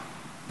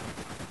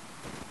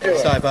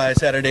Sci-Fi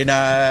Saturday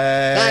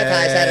Night.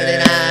 Sci-Fi Saturday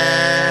Night.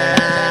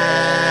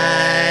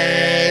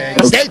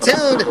 Stay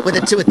tuned with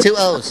the two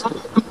O's.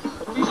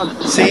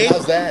 See?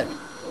 How's that?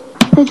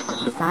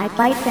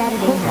 Sci-Fi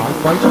Saturday Night.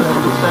 Sci-Fi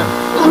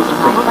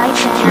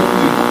Saturday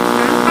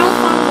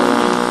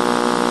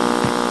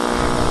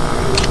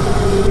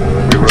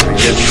We will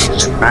begin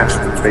a mass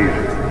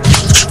invasion.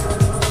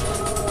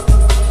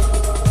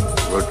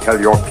 We'll tell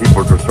your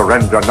people to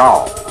surrender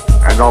now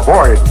and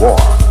avoid war.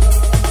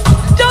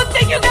 Don't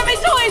think you get me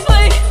so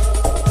easily!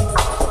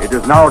 It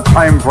is now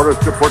time for us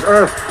to put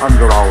Earth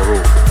under our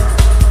rule.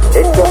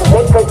 It's your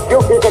sacred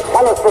duty to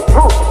tell us the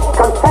truth.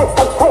 Confess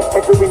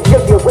that you've been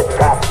guilty of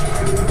witchcraft.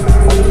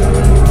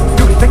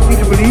 You expect me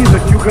to believe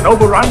that you can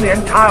overrun the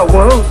entire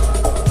world?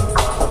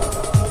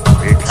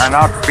 We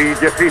cannot be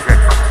defeated.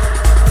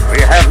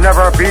 We have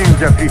never been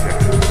defeated.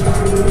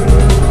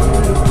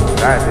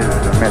 That is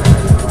the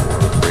message to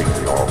bring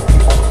your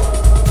people.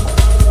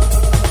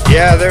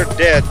 Yeah, they're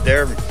dead.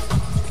 They're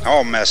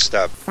all messed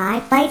up.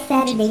 Sci-Fi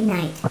Saturday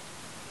Night.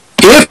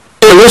 If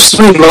you're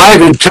listening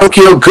live in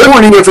Tokyo, good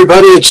morning,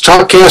 everybody. It's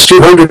TalkCast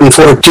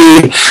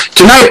 214.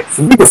 Tonight,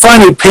 we are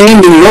finally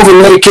pained in the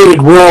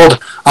over-medicated world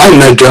on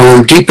the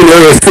Dome, deep in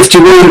Area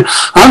 51,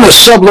 on the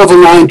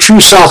Sub-Level 9 True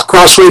South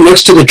Crossway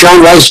next to the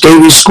John Rice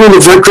Davies School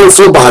of Retro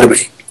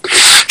Phlebotomy.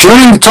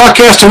 Joining the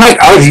TalkCast tonight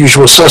are the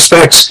usual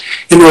suspects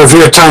in the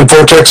Revere Time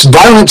Vortex,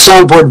 violent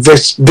soundboard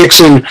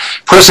vixen,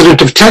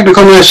 president of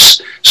technicalness,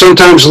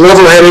 sometimes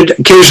level-headed,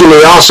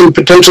 occasionally awesome,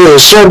 potentially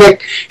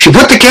acerbic. She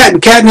put the cat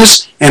in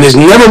Katniss and is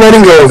never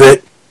letting go of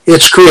it.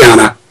 It's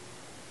Kriana.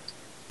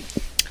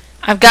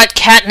 I've got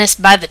Katniss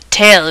by the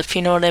tail, if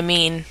you know what I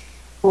mean.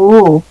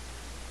 Ooh.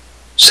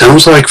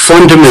 Sounds like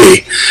fun to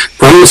me.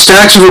 From the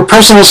stacks of her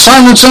personal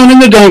silent zone in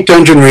the Dank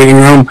Dungeon reading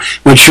room,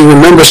 when she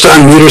remembers to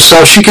unmute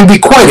herself, she can be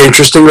quite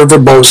interesting or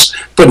verbose,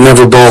 but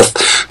never both.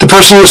 The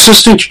personal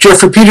assistant to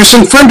Jeffrey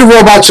Peterson, friend of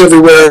robots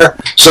everywhere,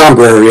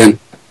 Zombrarian.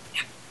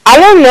 I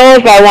don't know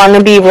if I want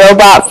to be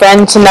robot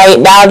friend tonight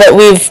now that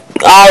we've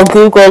all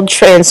Googled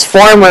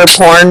Transformer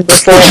porn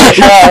before the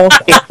show.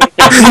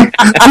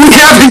 We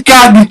haven't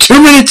gotten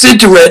 2 minutes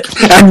into it,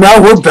 and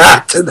now we're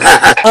back to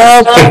that.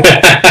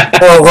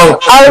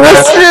 Our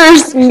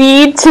listeners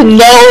need to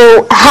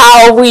know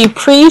how we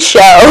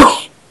pre-show.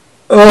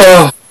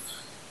 Oh,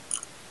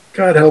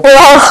 God help. We're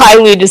all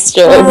highly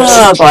disturbed.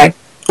 Oh, boy.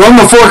 From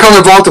the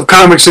four-color vault of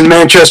comics in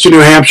Manchester,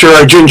 New Hampshire,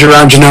 our Ginger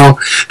Angelo,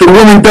 the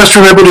woman best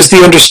remembered as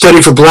the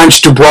understudy for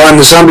Blanche Dubois in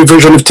the zombie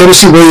version of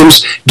Tennessee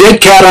Williams'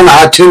 Dead Cat on a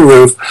Hot Tin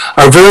Roof,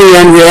 our very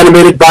own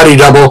reanimated body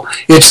double,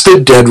 it's the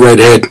Dead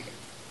Redhead.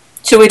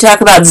 Should we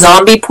talk about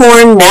zombie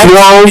porn?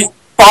 No.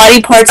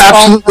 Body parts?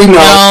 Absolutely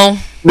no.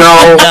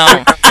 No.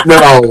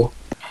 No.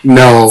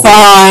 No.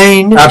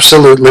 Fine.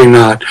 Absolutely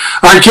not.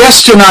 Our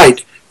guest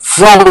tonight,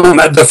 from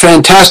the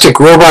fantastic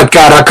robot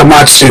god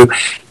Akamatsu,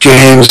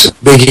 James,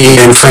 Biggie,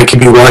 and Frankie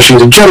B.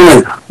 Washington.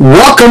 Gentlemen,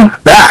 welcome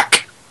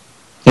back.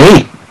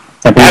 Hey.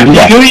 Happy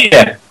New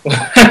Year.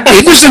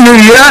 It is a new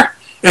year,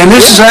 and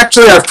this is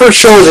actually our first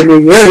show of the new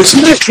year,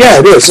 isn't it? Yeah,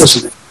 it is,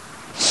 isn't it?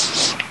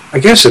 I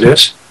guess it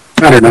is.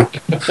 I don't know.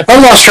 I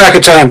lost track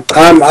of time.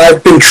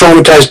 I've been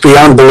traumatized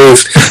beyond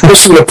belief.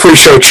 This is a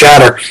pre-show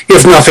chatter,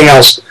 if nothing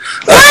else.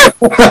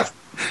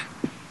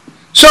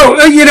 So,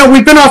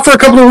 we've been off for a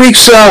couple of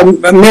weeks.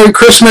 Merry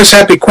Christmas,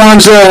 Happy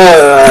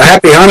Kwanzaa,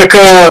 Happy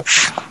Hanukkah,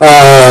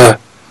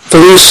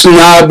 Feliz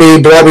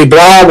Nabi, blah, blah,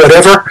 blah,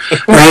 whatever,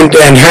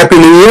 and Happy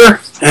New Year.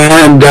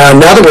 And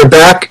now that we're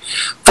back,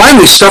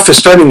 finally stuff is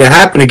starting to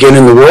happen again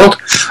in the world.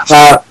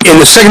 In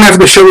the second half of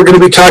the show, we're going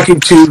to be talking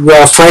to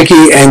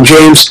Frankie and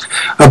James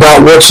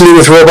about what's new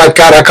with Robot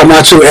God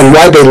Akamatsu and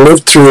why they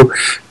lived through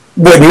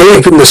what may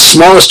have been the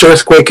smallest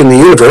earthquake in the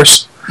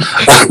universe.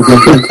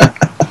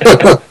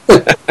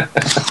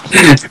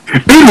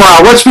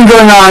 Meanwhile, what's been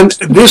going on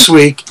this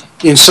week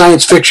in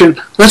science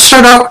fiction? Let's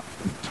start out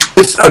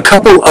with a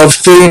couple of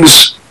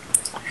things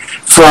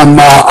from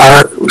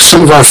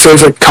some of our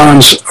favorite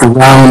cons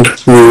around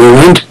New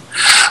England.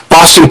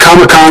 Boston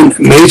Comic-Con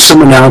made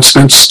some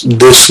announcements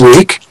this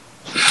week.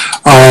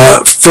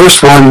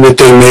 First one that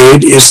they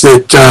made is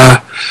that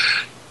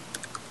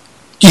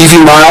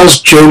Evie Miles,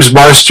 James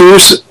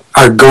Marsters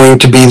are going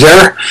to be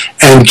there,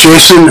 and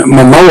Jason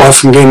Momoa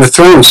from Game of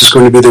Thrones is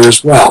going to be there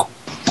as well.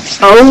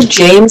 Oh,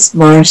 James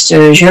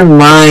Marsters, you're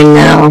mine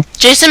now.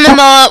 Jason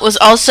Momoa was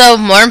also,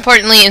 more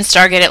importantly, in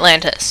Stargate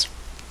Atlantis.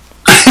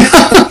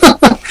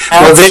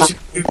 Well,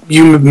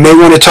 you may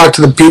want to talk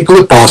to the people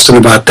at Boston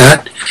about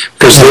that,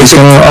 because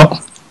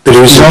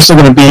he's also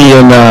going to be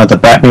in the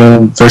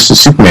Batman vs.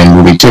 Superman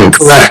movie, too.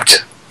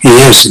 Correct. He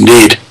is,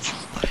 indeed.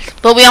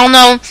 But we all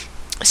know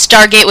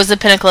Stargate was the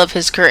pinnacle of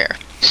his career.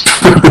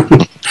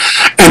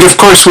 And, of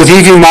course, with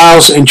Evie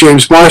Miles and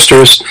James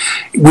Marsters,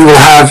 we will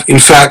have, in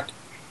fact,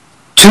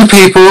 two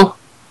people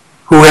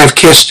who have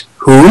kissed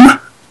whom?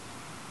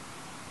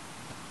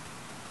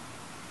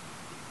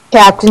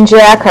 Captain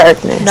Jack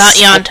Harkness. Not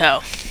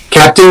Yanto.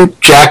 Captain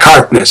Jack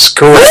Harkness,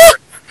 correct.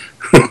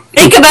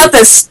 Think about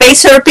the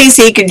space herpes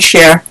he can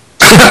share.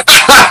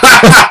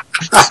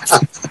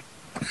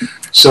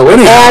 So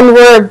anyhow. And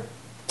we're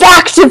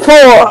back to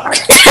porn.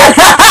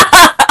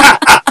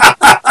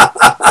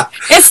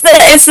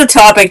 It's the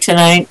topic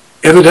tonight.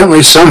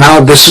 Evidently, somehow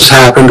this has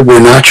happened. We're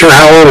not sure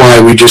how or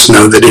why. We just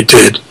know that it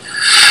did.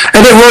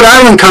 And at Rhode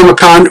Island Comic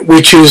Con,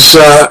 which is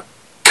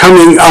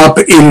coming up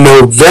in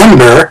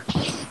November,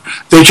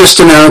 they just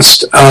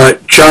announced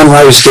John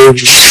Rhys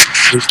Davies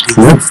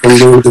from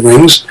Lord of the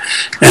Rings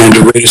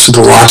and Raiders of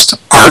the Lost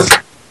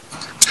Ark.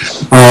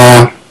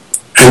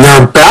 And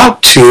they're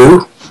about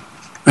to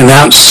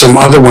announce some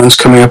other ones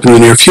coming up in the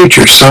near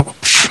future. So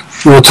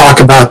we'll talk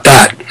about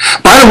that.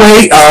 By the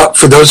way,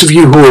 for those of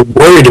you who are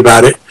worried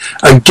about it,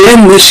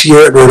 again this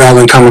year at Rhode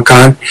Island Comic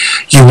Con,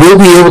 you will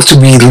be able to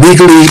be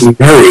legally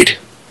married.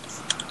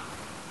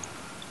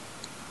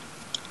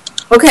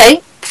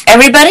 Okay,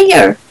 everybody,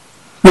 or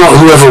Well,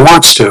 whoever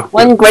wants to.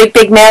 one great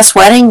big mass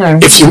wedding, or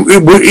If you,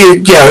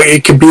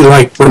 it could be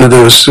like one of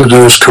those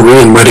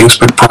Korean weddings,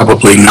 but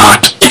probably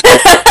not.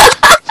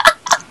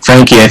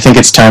 Frankie, I think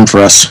it's time for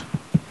us.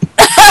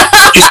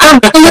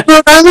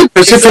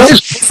 Because if it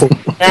is,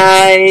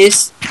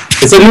 nice.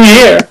 It's a new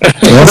year.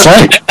 That's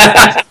right.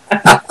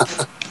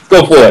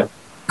 Go for it.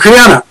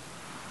 Kriana,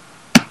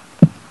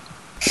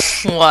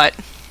 What?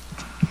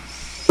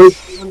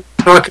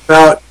 talk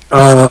about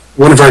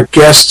one of our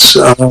guests,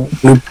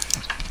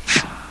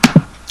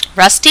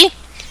 Rusty?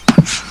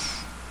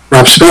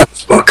 Rob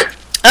Smith's book.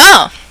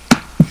 Oh.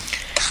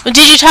 Well,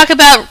 did you talk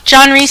about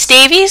John Rhys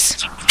Davies?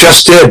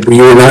 Just did. Were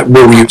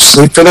you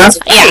asleep for that?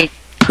 Yeah.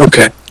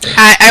 Okay.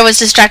 I was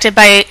distracted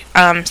by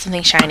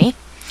something shiny.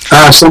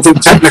 Something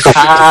technical.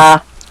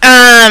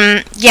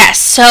 Yes,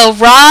 so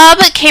Rob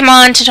came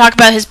on to talk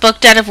about his book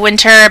Dead of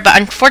Winter, but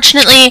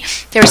unfortunately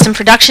there were some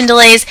production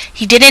delays.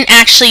 He didn't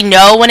actually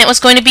know when it was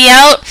going to be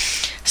out,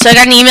 so I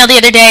got an email the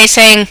other day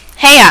saying,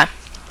 hey, I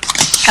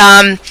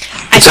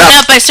found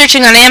out by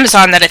searching on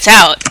Amazon that it's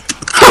out.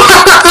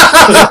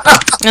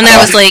 And I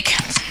was like,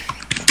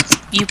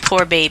 you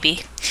poor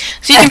baby.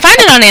 So you can find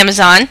it on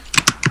Amazon,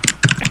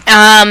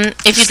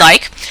 if you'd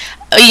like.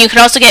 You can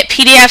also get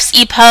PDFs,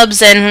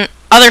 EPUBs, and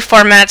other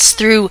formats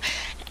through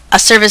a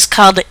service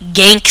called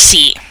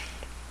Ganksy.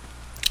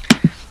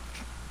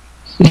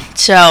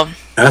 So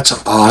that's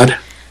odd.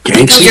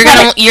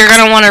 Ganksy. You're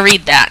gonna want to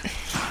read that.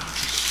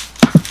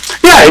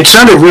 Yeah, it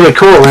sounded really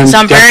cool. And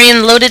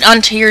Zombrarian loaded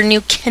onto your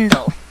new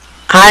Kindle.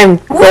 I'm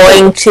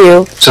going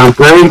to.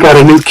 Zombrarian got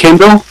a new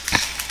Kindle?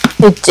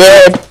 It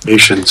did.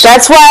 Patience.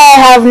 That's why I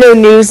have no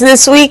news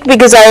this week,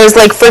 because I was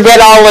like, forget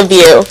all of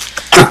you.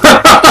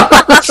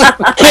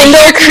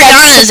 Kindle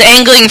Kriana's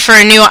angling for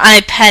a new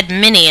iPad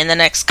mini in the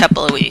next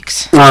couple of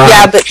weeks.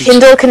 Yeah, but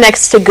Kindle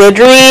connects to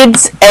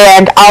Goodreads,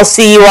 and I'll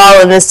see you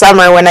all in the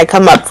summer when I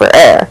come up for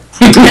air.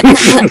 I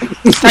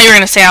thought you were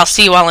going to say I'll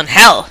see you all in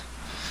hell.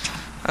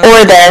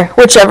 Or there,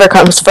 whichever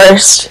comes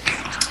first.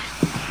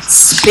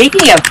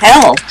 Speaking of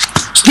hell.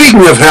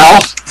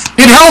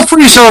 Did hell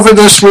freeze over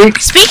this week?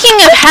 Speaking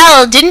of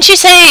hell, didn't you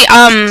say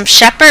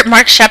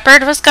Mark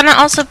Shepard was going to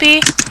also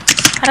be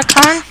at a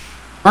con?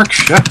 Mark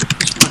Shepard?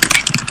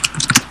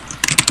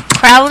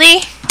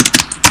 Crowley?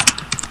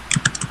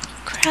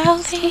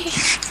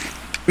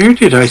 Where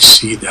did I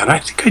see that? I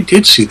think I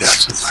did see that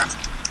somewhere.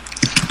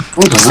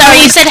 Hold on.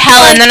 Sorry, you said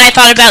hell, and then I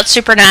thought about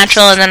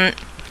Supernatural, and then...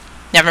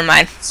 Never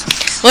mind.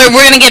 We're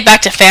going to get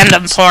back to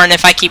fandom porn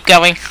if I keep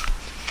going.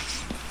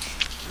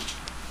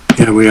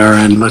 Yeah, we are,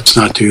 and let's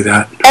not do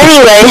that.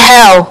 Anyway,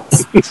 hell.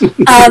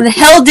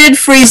 Hell did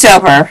freeze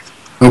over.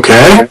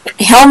 Okay.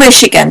 Hell,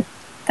 Michigan,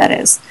 that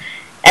is.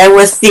 And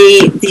with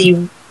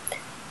the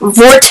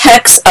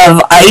vortex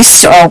of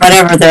ice, or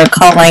whatever they're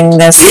calling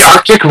this. The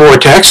Arctic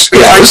vortex,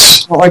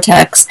 yes.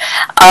 Vortex.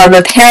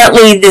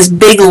 Apparently this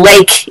big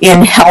lake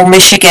in Hell,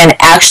 Michigan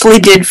actually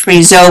did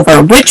freeze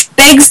over, which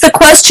begs the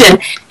question,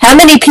 how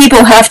many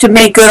people have to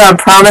make good on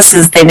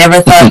promises they never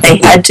thought they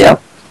had to?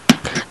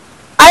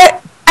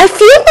 I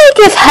feel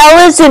like if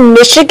hell is in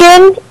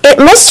Michigan, it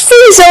must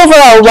freeze over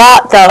a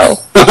lot, though.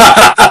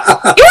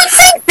 You would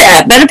think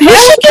that, but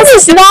apparently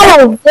it's not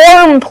a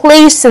warm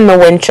place in the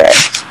winter.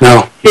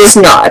 No. It is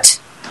not.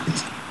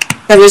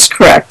 That is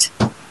correct.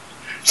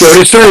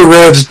 Well, it's very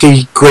rare that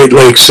the Great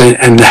Lakes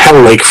and the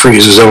Hell Lake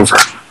freezes over.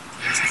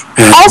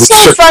 And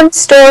also, fun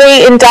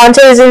story, in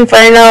Dante's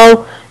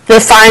Inferno,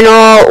 the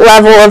final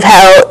level of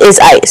hell is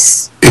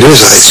ice. It is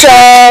ice.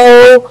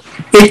 So,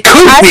 it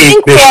could I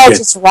think Michigan. we're all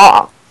just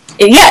wrong.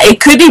 Yeah, it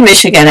could be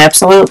Michigan,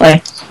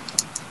 absolutely.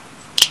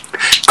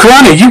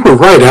 Kriana, you were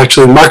right,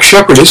 actually. Mark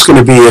Shepard is going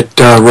to be at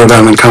Rhode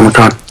Island Comic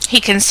Con.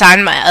 He can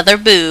sign my other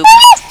boob.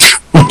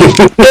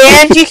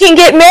 And you can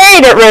get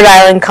married at Rhode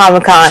Island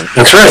Comic Con.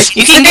 That's right.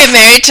 You can get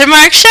married to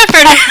Mark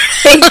Shepard.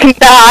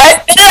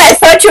 Not. I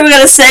thought you were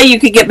going to say you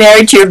could get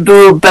married to your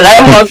boob, but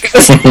I won't.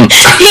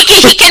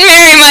 he can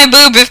marry my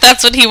boob if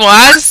that's what he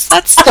wants.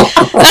 That's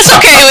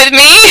okay with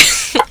me.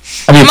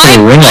 How do you put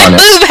a ring on My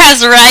it? boob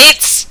has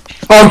rights.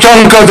 Oh,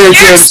 don't go there,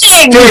 James.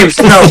 James,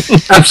 no,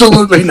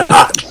 absolutely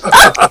not.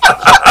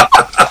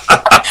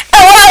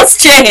 How else,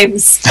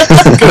 James?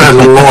 Good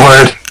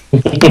Lord.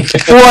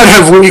 What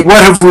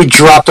have we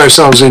dropped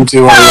ourselves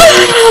into? A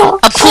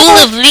pool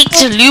of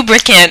leaked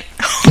lubricant.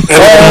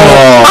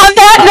 On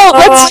that note,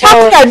 let's talk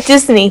about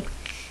Disney.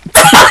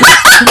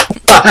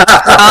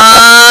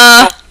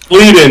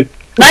 Bleeding.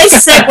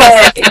 Nice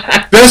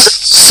segue.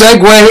 Best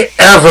segue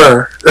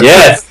ever.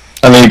 Yes.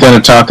 Are they going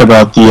to talk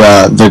about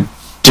the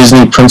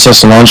Disney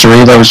princess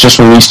lingerie that was just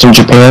released in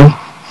Japan?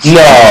 No.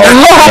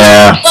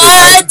 Yeah.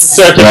 What?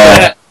 Such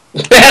a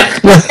Yeah.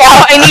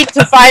 Now I need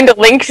to find a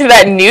link to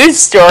that news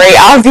story,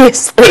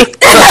 obviously.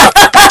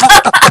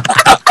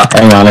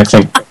 Hang on, I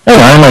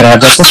might have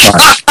that.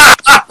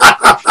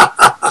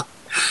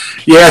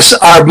 Yes,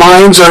 our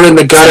minds are in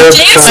the gutter.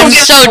 I'm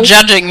so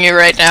judging you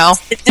right now.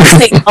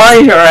 Disney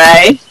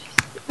lingerie.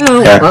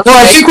 Well,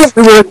 I think what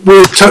we're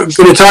going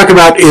to talk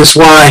about is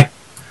why.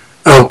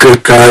 Oh,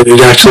 good God! It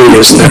actually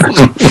is there.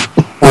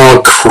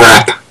 Oh,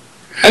 crap!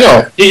 I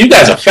know. You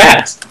guys are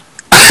fast.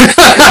 Talk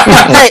about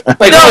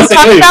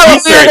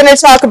what we were going to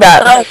talk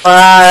about.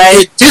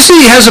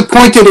 Disney has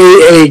appointed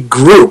a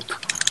group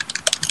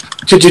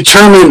to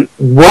determine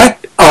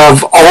what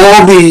of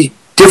all the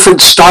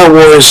different Star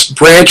Wars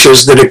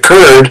branches that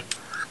occurred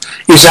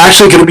is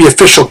actually going to be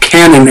official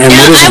canon and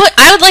what isn't.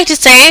 I would like to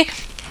say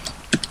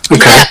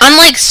that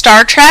unlike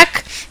Star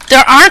Trek,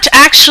 there aren't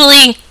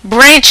actually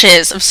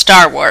branches of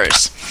Star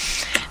Wars.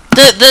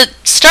 The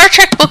Star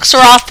Trek books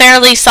are all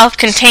fairly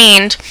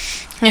self-contained.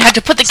 You had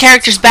to put the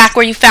characters back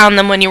where you found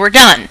them when you were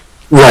done.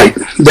 Right.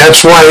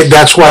 That's why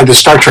the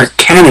Star Trek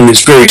canon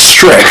is very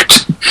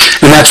strict,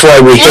 and that's why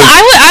we. Well,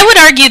 I would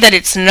argue that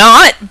it's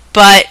not,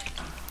 but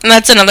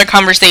that's another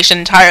conversation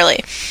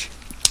entirely.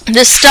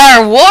 The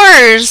Star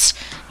Wars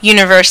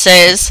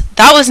universes,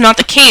 that was not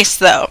the case,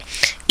 though.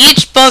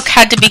 Each book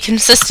had to be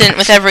consistent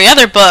with every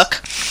other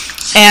book,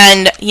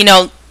 and,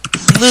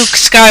 Luke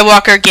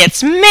Skywalker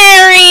gets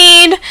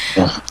married,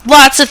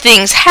 lots of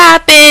things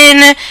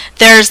happen,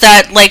 there's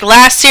that,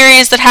 last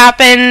series that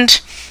happened,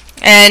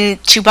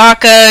 and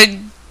Chewbacca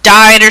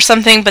died or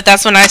something, but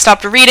that's when I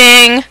stopped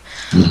reading.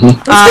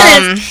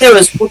 There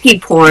was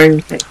Wookiee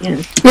porn. But,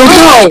 yeah.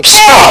 No,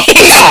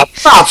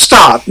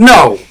 stop.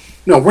 No,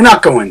 we're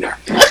not going there.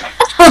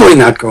 Totally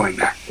not going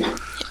there.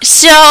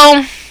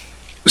 So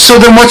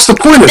then what's the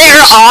point of this?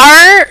 There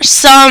are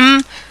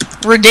some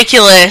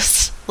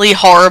ridiculously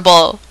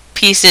horrible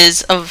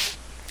pieces of,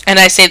 and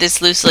I say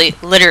this loosely,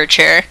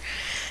 literature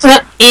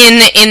in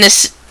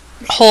this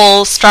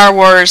whole Star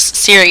Wars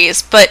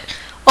series, but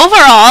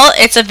overall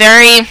it's a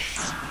very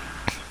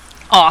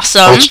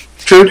awesome,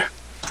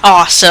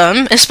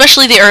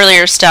 especially the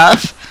earlier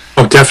stuff.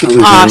 Oh,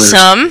 definitely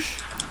awesome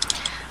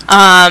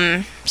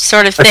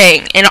sort of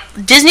thing, and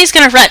Disney's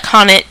gonna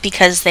retcon it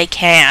because they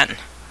can,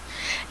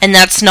 and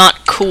that's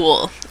not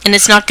cool. And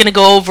it's not going to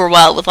go over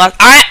well with lots.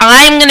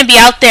 I'm going to be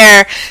out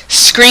there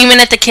screaming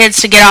at the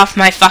kids to get off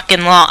my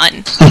fucking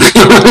lawn.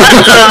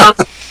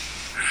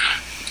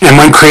 And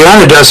when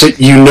Kriana does it,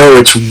 you know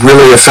it's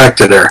really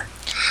affected her.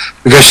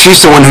 Because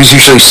she's the one who's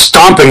usually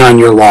stomping on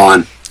your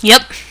lawn.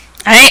 Yep.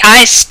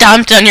 I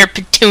stomped on your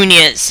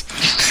petunias.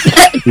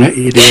 Yeah,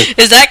 you did.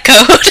 Is that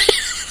code?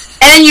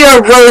 And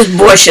your rose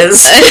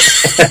bushes.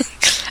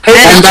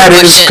 and that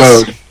is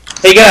code.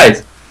 Hey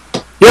guys.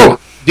 Yo.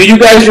 Did you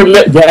guys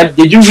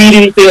did you read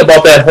anything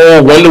about that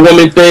whole Wonder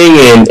Woman thing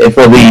and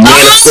for the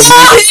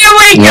here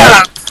we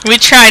go!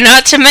 We try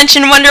not to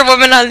mention Wonder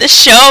Woman on this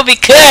show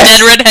because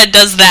then Redhead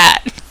does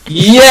that.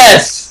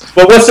 Yes!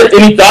 But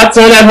any thoughts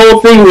on that whole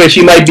thing where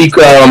she might be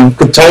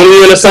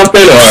Kryptonian or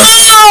something? Or?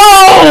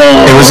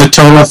 It was a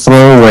total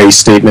throwaway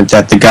statement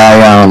that the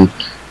guy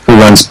who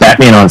runs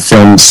Batman on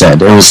Film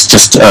said. It was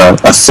just a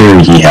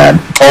theory he had.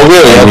 Oh,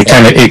 really?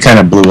 And it kind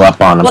of blew up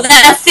on him. Well,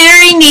 that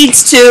theory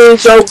needs to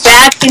go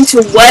back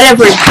into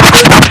whatever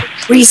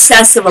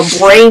recess of a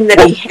brain that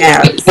he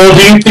has. Well,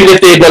 do you think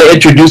that they're going to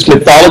introduce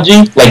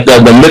mythology, like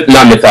not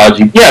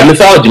mythology,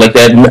 mythology, like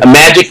that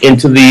magic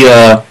into the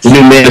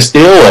new Man of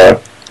Steel, or?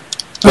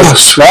 Oh,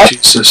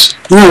 sweet Jesus.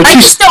 No, I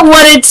just don't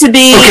want it to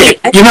be... Okay,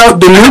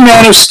 the new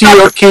Man of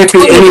Steel can't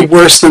be any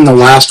worse than the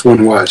last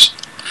one was.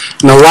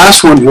 And the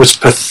last one was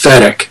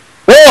pathetic.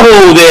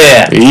 Whoa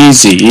there!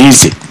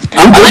 Easy.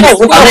 I'm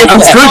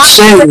good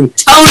saying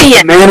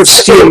Man of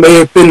Steel may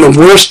have been the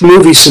worst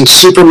movie since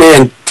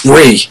Superman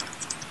 3.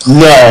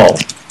 No.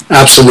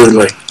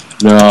 Absolutely.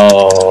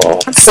 No.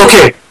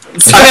 Okay.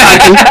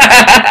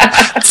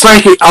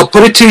 Frankie, I'll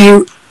put it to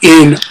you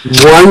in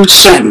one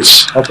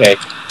sentence. Okay.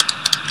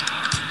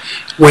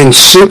 When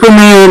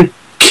Superman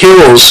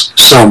kills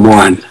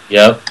someone,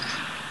 yep.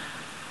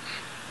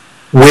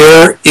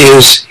 Where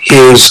is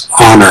his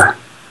honor?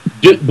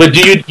 But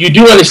you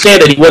do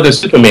understand that he wasn't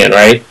Superman,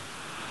 right?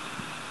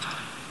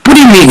 What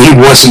do you mean he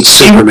wasn't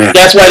Superman?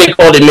 That's why they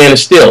called it Man of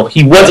Steel.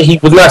 He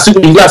was not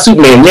Superman. He's not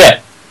Superman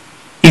yet.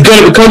 He's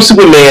going to become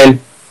Superman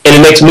in the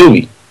next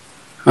movie.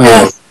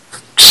 Oh,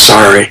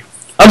 sorry.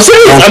 I'm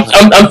serious.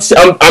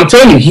 I'm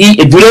telling you,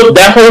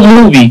 that whole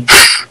movie,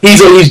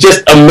 he's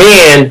just a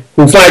man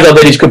who finds out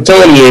that he's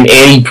Kryptonian,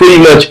 and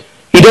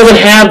he doesn't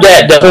have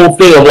the whole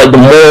thing of the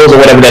morals or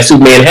whatever that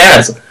Superman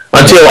has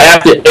until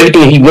after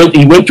everything he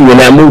went through in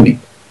that movie.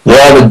 with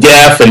all the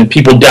death and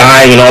people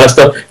dying and all that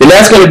stuff, then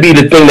that's going to be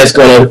the thing that's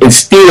going to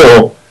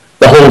instill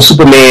the whole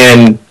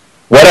Superman,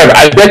 whatever.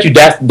 I bet you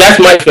that's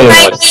my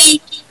feeling.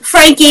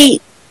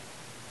 Frankie,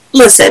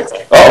 listen.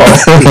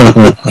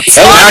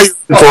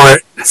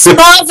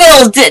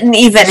 Smallville didn't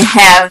even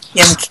have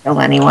him kill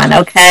anyone,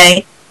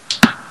 okay?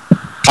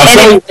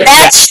 And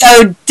that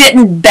show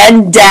didn't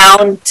bend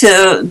down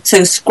to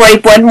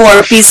scrape one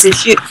more piece of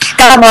shoe,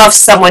 gum off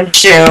someone's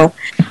shoe.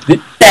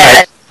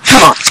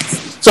 Come on.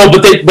 So,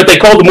 but they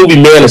call the movie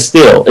Man of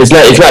Steel. It's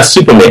not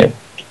Superman.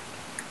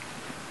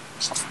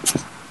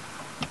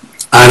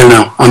 I don't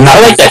know. I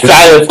like that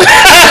silence.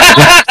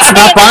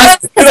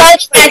 Because I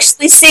didn't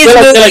actually see the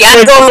movie.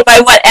 I'm going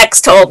by what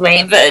X told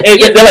me. But hey,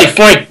 they're like,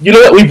 Frank, you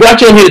know what? We brought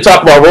you in here to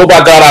talk about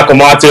Robot God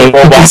Akamatsu and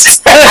robots.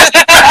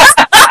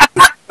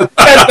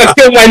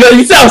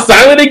 You see how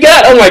silent it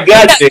got? Oh my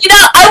God! You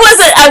know,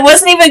 I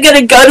wasn't even going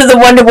to go to the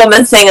Wonder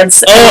Woman thing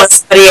unless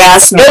somebody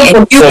asked me.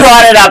 And you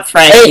brought it up,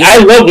 Frank. Hey, I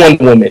love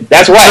Wonder Woman.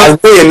 That's why.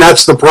 And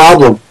that's the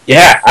problem.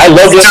 Yeah, I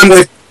love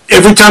it.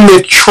 Every time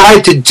they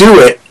try to do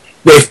it,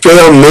 they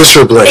fail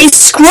miserably. They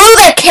screw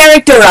that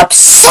character up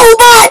so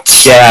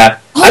much. Yeah.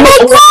 Oh my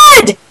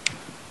God!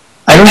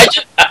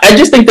 I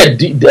just think that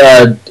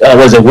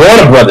was it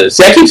Warner Brothers?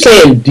 See, I keep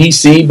saying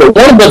DC, but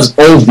Warner Brothers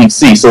owns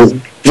DC, so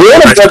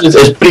Warner Brothers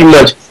is pretty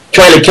much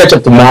trying to catch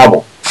up to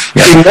Marvel.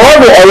 Yeah. See,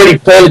 Marvel already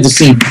planted the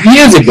seed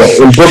years ago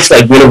in books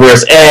like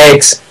Universe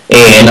X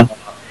and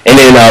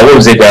then what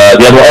was it? The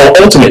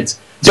other Ultimates.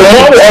 So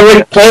Marvel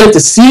already planted the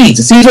seeds.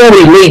 The seeds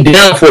already laid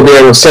down for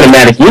their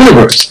cinematic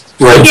universe.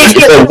 Right.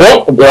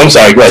 I'm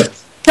sorry. Go ahead.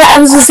 I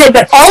was going to say,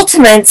 but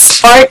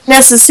Ultimates aren't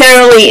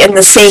necessarily in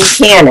the same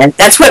canon.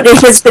 That's what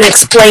has been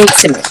explained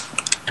to me.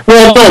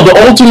 Well, no, the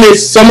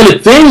Ultimates, some of the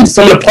parts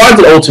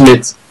of the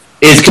Ultimates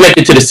is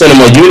connected to the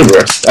cinema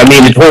universe. I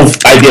mean, the whole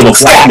idea of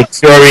Black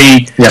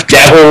Fury,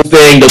 that whole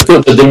thing,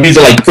 the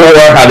reason like Thor,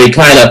 how they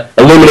kind of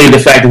eliminated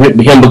the fact of him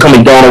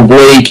becoming Donald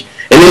Blake,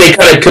 and then they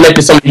kind of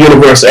connected some of the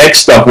Universe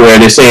X stuff where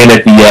they're saying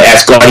that the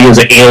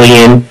Asgardians are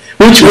alien,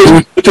 which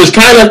was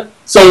kind of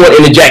somewhat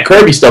in the Jack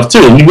Kirby stuff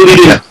too. He really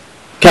didn't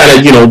kind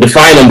of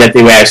define them that they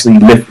were actually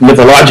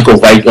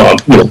mythological, like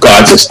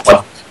gods and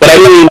stuff. But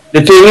I mean, the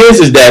thing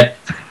is that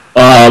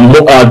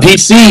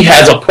DC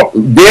has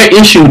their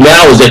issue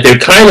now is that they're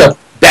kind of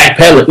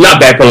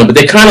not backpedaling, but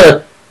they're kind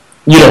of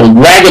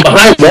lagging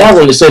behind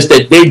Marvel in the sense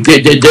that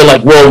they're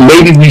like, well,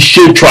 maybe we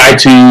should try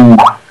to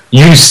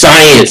use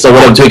science or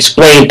whatever to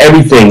explain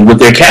everything with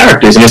their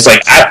characters, and it's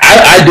like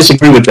I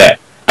disagree with that.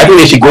 I think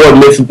they should go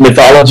with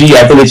mythology.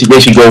 I think they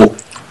should go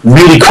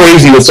really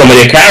crazy with some of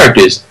their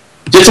characters,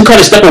 just to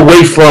kind of step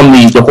away from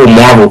the whole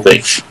Marvel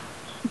thing.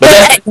 But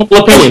that's a simple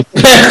opinion.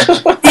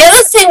 The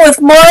other thing with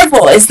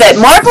Marvel is that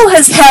Marvel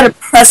has had a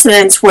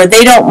precedence where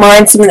they don't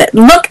mind something that.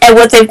 Look at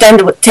what they've done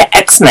to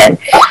X-Men.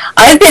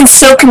 I've been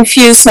so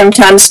confused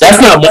sometimes.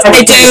 That's not Marvel.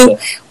 They do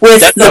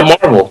with that's not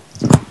Marvel.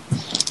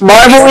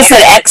 Marvel is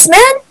at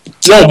X-Men?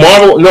 No,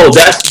 Marvel. No,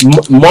 that's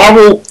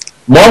Marvel.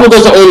 Marvel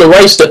doesn't own the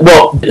rights to.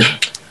 Well,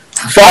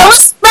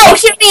 Fox. No,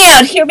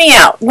 hear me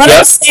out. What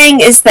I'm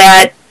saying is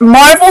that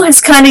Marvel has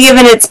kind of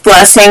given its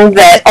blessing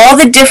that all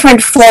the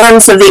different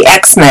forms of the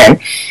X-Men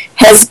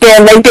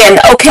they've been,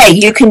 okay,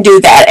 you can do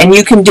that, and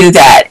you can do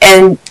that.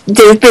 And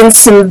there's been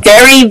some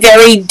very,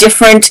 very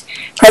different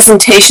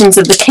presentations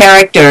of the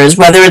characters,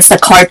 whether it's the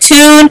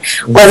cartoon,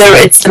 whether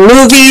it's the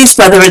movies,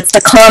 whether it's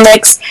the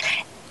comics,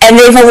 and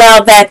they've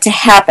allowed that to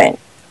happen.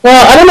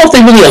 Well, I don't know if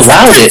they really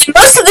allowed it.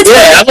 Most of the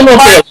time, I don't know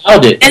if they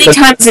allowed it. Many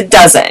times it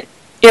doesn't.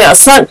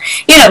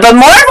 But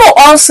Marvel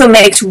also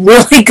makes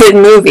really good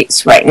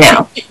movies right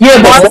now.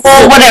 Yeah, but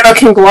Marvel, whatever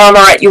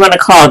conglomerate you want to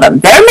call them,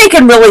 they're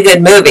making really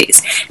good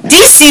movies.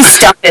 DC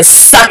stuff is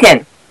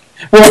sucking.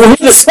 Well,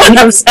 that's what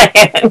I'm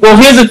saying. Well,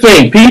 here's the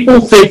thing: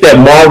 people think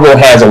that Marvel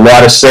has a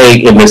lot of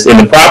say in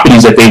the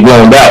properties that they've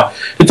loaned out.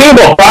 The thing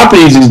about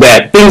properties is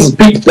that things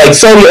like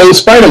Sony owns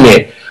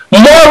Spider-Man.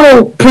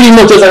 Marvel pretty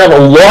much doesn't have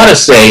a lot of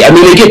say. I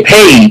mean, they get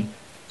paid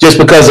just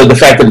because of the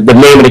fact that the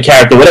name of the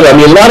character, whatever. I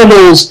mean, a lot of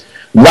those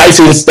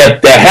license that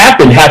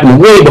happened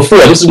way before.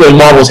 This is when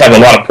Marvel's having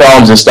a lot of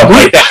problems and stuff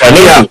like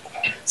that.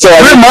 So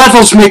where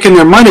Marvel's making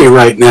their money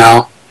right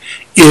now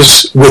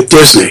is with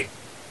Disney.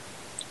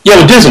 Yeah,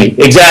 with Disney,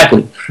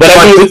 exactly. But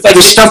I mean,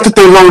 the stuff that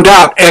they loaned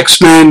out,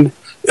 X-Men,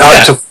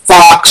 to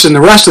Fox and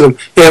the rest of them,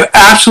 they have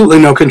absolutely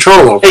no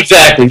control over.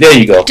 Exactly. There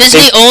you go.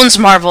 Disney owns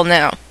Marvel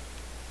now.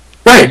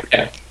 Right.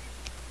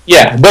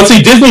 Yeah, but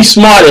see, Disney's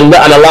smart in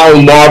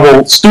allowing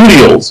Marvel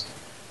Studios.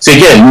 See,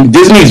 again,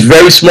 Disney is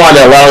very smart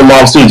in allowing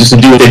Marvel Studios to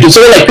do what they do.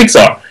 So they're like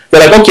Pixar.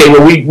 They're like, okay,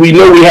 well, we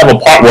know we have a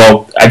part.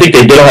 Well, I think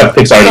they don't have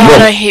Pixar anymore.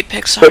 God, I hate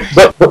Pixar.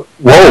 But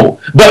whoa.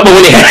 But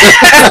when they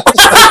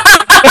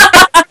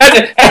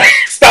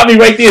stop me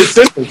right there,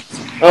 simple.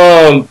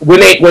 When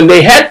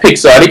they had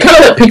Pixar, they kind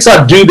of let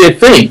Pixar do their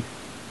thing,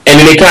 and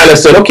then they kind of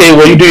said, okay,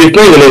 well, you do your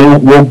thing, and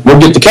then we'll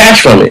get the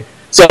cash from it.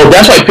 So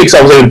that's why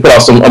Pixar was able to put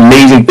out some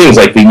amazing things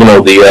like the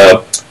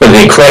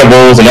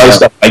Incredibles and other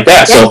stuff like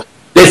that. Yeah. So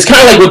it's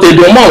kind of like what they're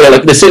doing now.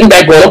 They're sitting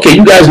back going, okay,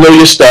 you guys know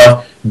your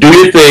stuff. do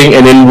your thing,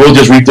 and then we'll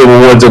just reap the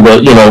rewards of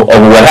of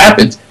what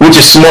happens, which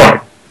is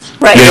smart.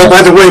 Right.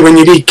 By the way, when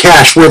you need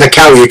cash, we're the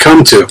cow you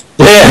come to.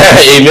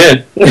 Yeah,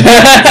 amen.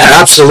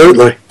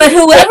 Absolutely. But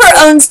whoever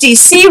owns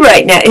DC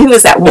right now, who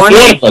is that?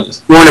 Warner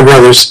Brothers. Warner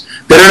Brothers.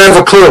 They don't have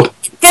a clue.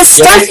 This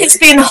stuff has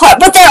been hard,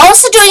 but they're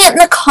also doing it in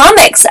the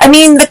comics. I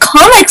mean, the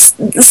comics,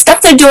 the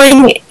stuff they're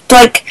doing,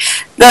 like,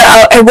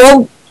 I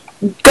won't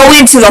go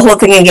into the whole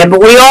thing again, but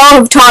we all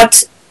have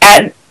talked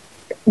at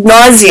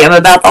nauseum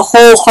about the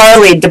whole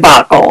Harley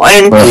debacle,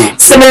 and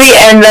some of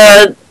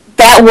the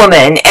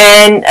Batwoman,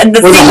 and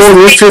the whole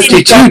New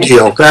 52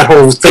 deal, that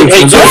whole thing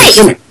from the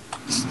beginning.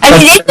 I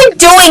mean, they've been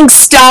doing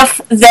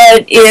stuff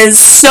that is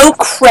so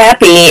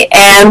crappy,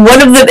 and what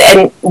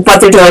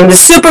they're doing to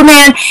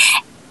Superman,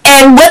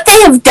 and what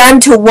they have done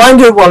to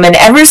Wonder Woman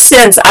ever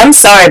since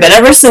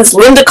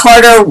Linda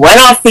Carter went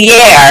off the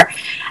air,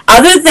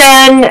 other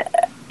than,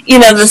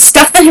 the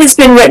stuff that has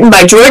been written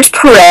by George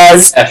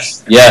Perez.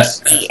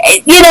 Yes.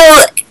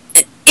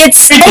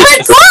 It's, oh my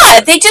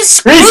God, they just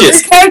screwed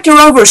this character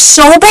over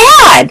so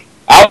bad.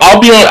 I'll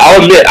admit,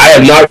 I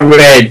have not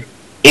read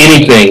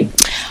anything.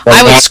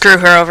 I would screw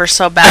her over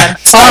so bad.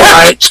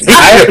 I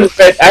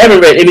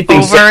haven't read anything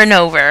over and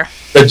over.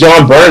 The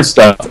John Byrne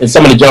stuff and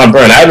some of the John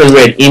Byrne. I haven't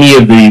read any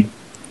of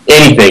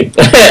anything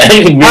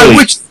really.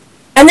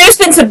 And there's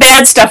been some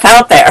bad stuff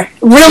out there,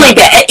 really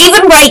bad.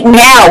 Even right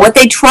now, what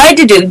they tried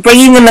to do,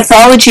 bringing the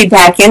mythology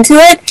back into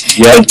it,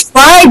 they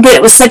tried, but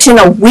it was such in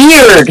a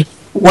weird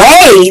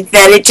way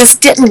that it just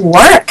didn't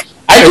work.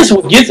 I'm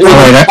going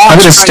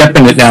to step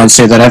in it now and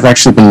say that I've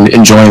actually been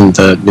enjoying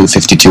the New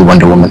 52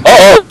 Wonder Woman.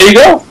 Oh, there you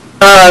go.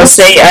 I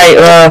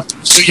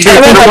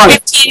read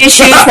 15 issues.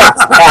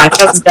 That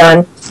was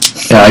done.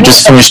 Yeah, I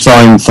just finished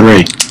volume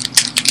 3.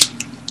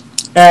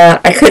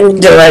 I couldn't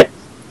do it.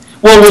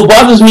 Well, what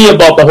bothers me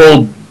about the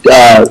whole,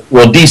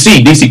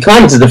 DC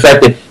Comics is the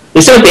fact that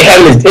it's like they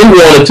have this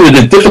inroad into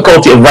the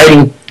difficulty of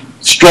writing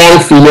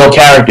strong female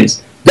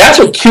characters. That's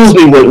what kills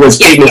me when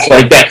statements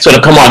like that sort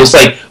of come out. It's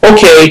like,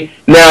 okay,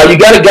 now you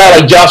got a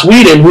guy like Joss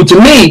Whedon, who to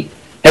me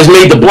has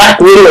made the Black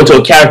Widow into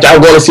a character I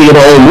want to see in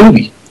her own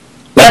movie.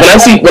 Like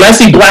when I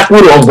see Black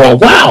Widow, I'm going,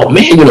 wow,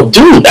 man,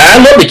 dude, I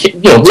love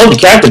the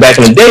character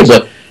back in the day,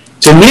 but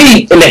to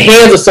me, in the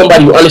hands of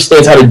somebody who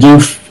understands how to do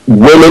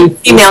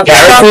female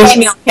characters.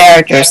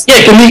 Yeah,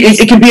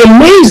 it can be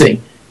amazing.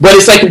 But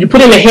it's like if you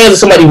put it in the hands of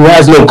somebody who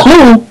has no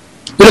clue,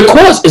 then of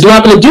course it's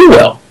not going to do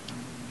well.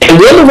 And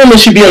Wonder Woman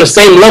should be on the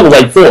same level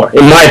like Thor,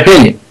 in my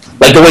opinion.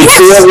 Like the way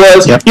Thor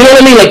was. Yep. You know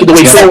what I mean? Like the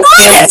way Thor.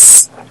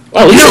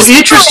 Oh,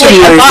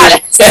 interestingly,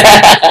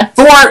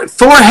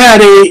 Thor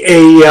had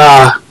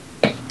a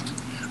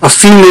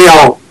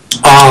female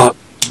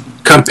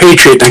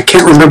compatriot. I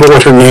can't remember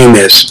what her name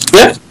is.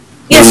 Yeah.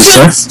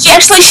 Yes, she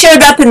actually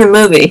showed up in the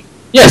movie.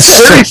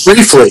 Yes, very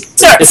briefly.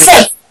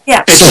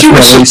 Yeah. And she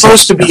was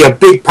supposed to be a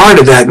big part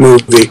of that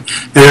movie,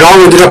 and it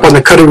all ended up on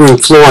the cutting room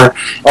floor.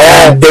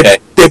 And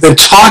they've been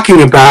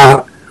talking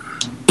about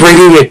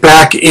bringing it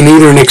back in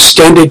either an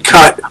extended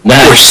cut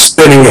or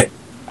spinning it.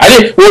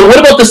 Well, what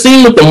about the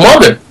scene with the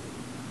mother?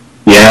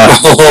 Yeah.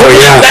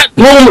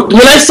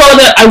 When I saw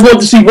that, I wanted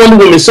to see Wonder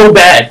Woman so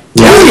bad.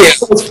 Yeah. I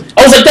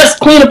was like, that's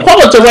Queen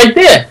Hippolyta right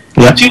there.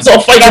 Yeah. She was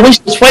all fighting. I wish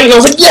she was fighting. I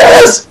was like,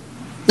 yes.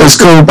 That's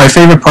cool. My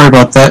favorite part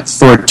about that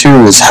Thor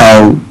 2 is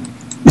how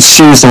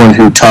she was the one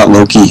who taught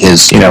Loki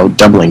his,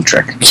 doubling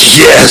trick.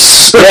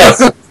 Yes.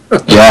 Yeah,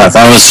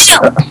 that was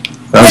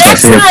my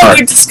favorite part.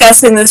 We're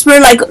discussing this. We're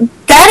like,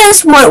 that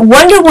is what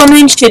Wonder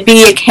Woman should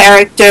be, a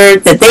character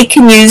that they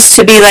can use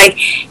to be like,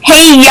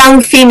 hey,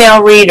 young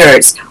female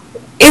readers,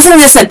 isn't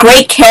this a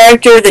great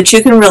character that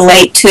you can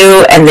relate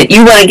to and that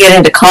you want to get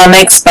into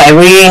comics by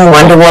reading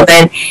Wonder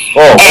Woman?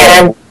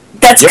 And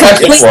that's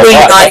completely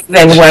not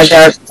even where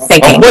they're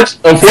thinking.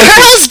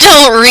 Girls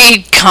don't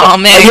read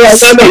comics.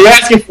 You're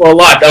asking for a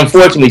lot,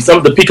 unfortunately.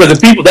 Because the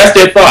people, that's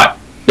their thought.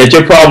 That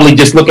you're probably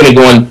just looking and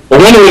going, well,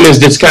 Wonder Woman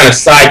is this kind of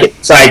side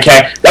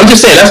cat. I'm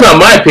just saying, that's not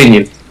my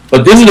opinion.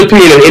 But this is the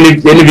opinion of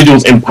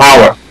individuals in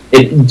power.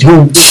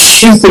 Who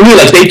seems to me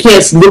like they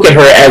can't look at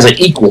her as an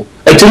equal.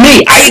 Like to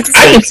me, I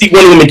can see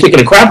Wonder Woman kicking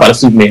the crap out of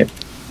Superman.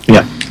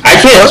 Yeah. I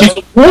can't.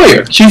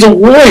 She's a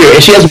warrior,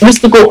 and she has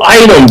mystical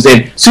items,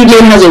 and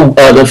Superman has an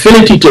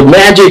affinity to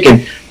magic,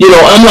 and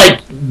I'm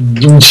like,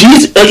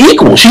 she's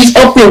equal. She's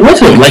up there with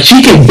him. Like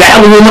she can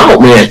battle him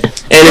out, man.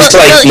 And it's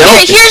like, no.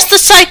 Here's the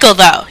cycle,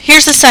 though.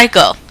 Here's the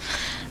cycle.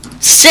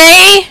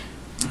 Say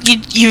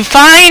you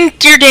find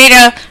your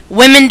data.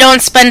 Women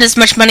don't spend as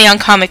much money on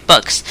comic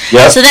books.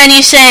 Yep. So then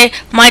you say,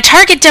 my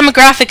target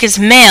demographic is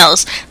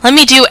males. Let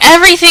me do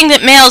everything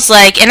that males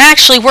like and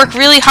actually work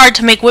really hard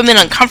to make women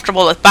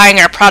uncomfortable with buying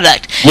our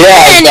product. Yeah,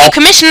 and then you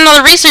commission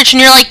another research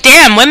and you're like,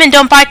 damn, women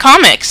don't buy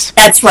comics.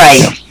 That's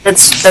right.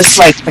 That's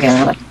right.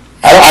 But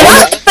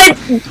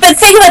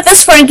think about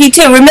this, Frankie,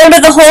 too. Remember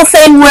the whole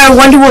thing where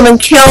Wonder Woman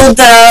killed,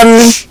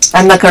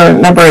 I'm not going to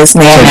remember his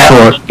name.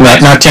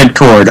 Not Ted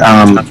Cord.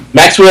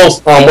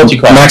 Maxwell, what you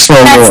call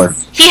Maxwell Lord.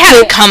 He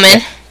had it coming.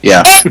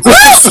 Yeah. She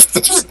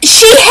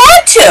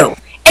had to.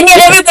 And yet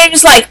everybody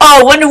was like,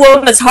 "Oh, Wonder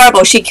Woman's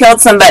horrible. She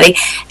killed somebody."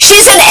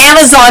 She's an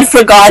Amazon,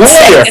 for God's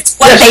sake. It's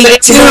what they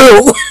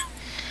do.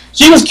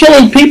 She was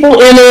killing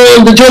people in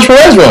the George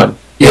Perez run.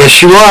 Yes,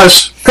 she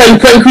was. Cutting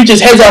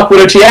creatures' heads off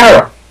with her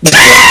tiara.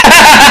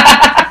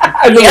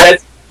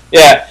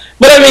 Yeah.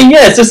 But I mean,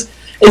 yeah,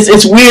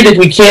 it's weird that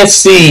we can't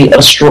see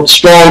a strong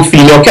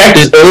female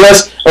characters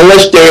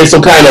unless there is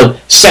some kind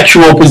of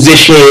sexual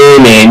position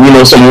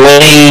and some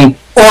lane.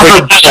 Or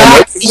her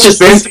back is just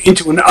bent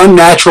into an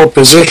unnatural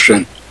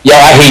position. Yeah,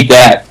 I hate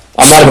that.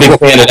 I'm not a big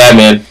fan of that,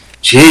 man.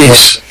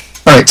 Jeez.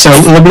 All right, so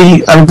I'm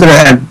going to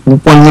add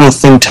one little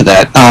thing to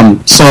that.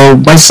 So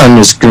my son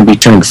is going to be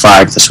turning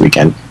 5 this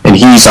weekend, and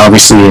he's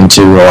obviously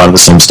into a lot of the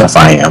same stuff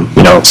I am,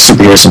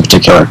 superheroes in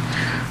particular.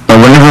 But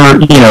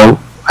whenever,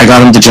 I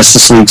got him the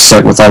Justice League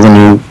set with all the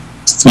new,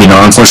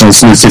 unfortunately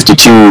it's new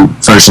 52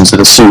 versions of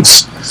the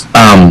suits.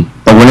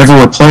 But whenever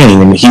we're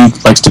playing, and he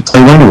likes to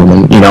play Wonder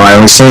Woman, I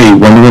always say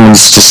Wonder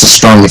Woman's just as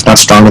strong, if not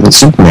stronger than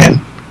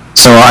Superman.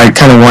 So I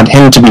kind of want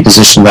him to be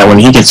positioned that when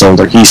he gets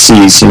older, he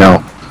sees,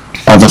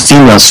 all the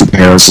female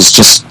superheroes as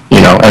just,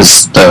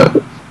 as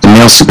the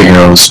male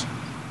superheroes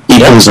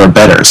equals or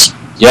betters.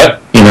 Yep.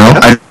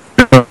 I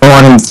don't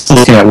want him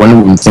looking at Wonder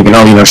Woman thinking,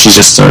 she's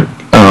just a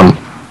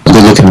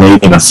good-looking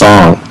lady in a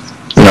thong.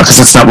 Because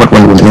that's not what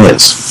Wonder Woman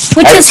is.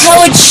 Which is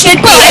how it should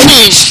be. Well, I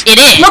mean, it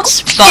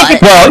is,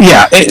 but... Well,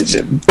 yeah, it is.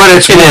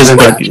 But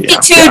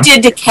Two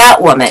did to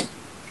Catwoman.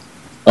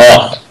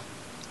 Oh.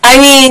 I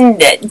mean,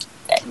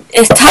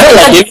 it's I don't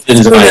like the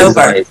designs.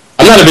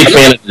 I'm not a big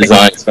fan of the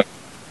designs.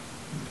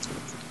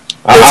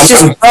 It's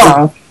just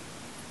wrong.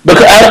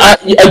 Because I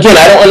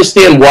don't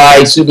understand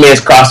why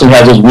Superman's costume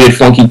has those weird,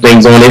 funky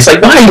things on it. It's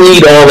like, why do you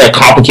need all that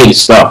complicated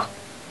stuff?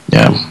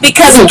 Yeah.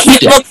 Because it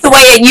can't look the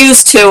way it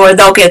used to, or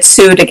they'll get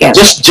sued again.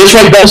 Just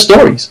write better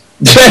stories.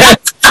 Well,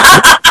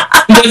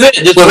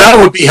 that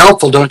would be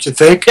helpful, don't you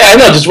think? Yeah, I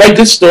know. Just write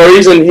good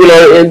stories, and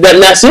and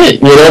that's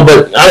it. But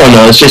I don't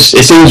know. It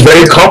seems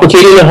very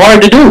complicated and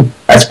hard to do,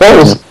 I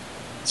suppose.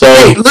 So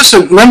hey,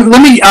 listen. Let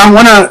me. I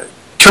want to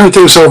turn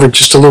things over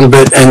just a little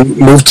bit and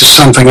move to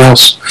something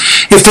else.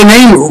 If the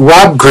name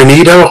Rob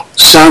Granito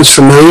sounds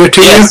familiar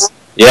to you,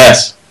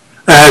 yes.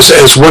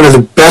 As one of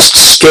the best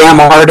scam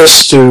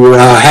artists to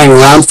hang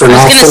around for an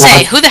awful I was going to say,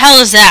 lot. who the hell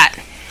is that?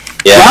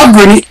 Yeah.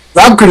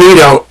 Rob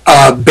Granito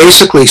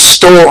basically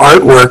stole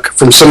artwork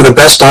from some of the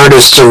best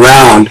artists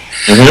around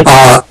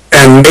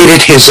and made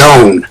it his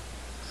own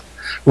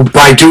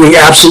by doing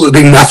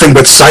absolutely nothing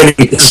but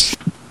citing his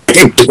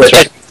name to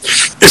it,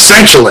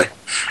 essentially.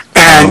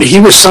 And he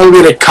was selling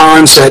it at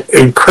cons at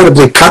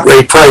incredibly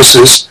cut-rate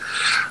prices,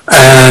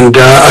 and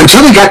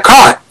until he got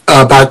caught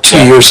about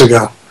 2 years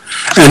ago.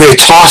 And they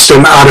tossed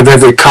him out of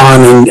every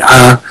con, and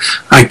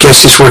I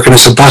guess he's working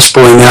as a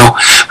busboy now.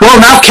 Well,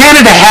 now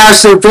Canada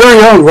has their very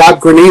own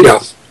Rob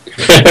Granito,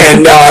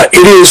 and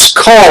it is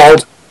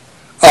called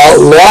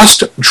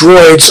Lost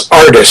Droids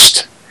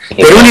Artist.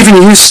 They don't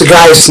even use the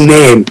guy's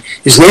name.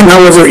 His name,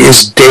 however,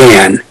 is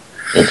Dan.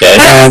 Okay.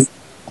 And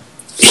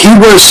he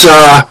was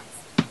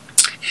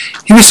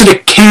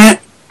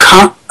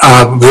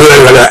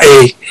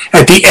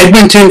at the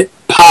Edmonton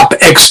Pop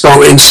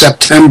Expo in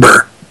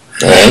September.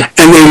 Right.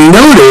 And they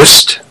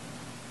noticed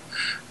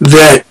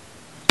that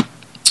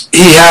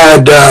he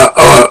had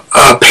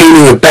a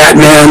painting of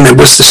Batman that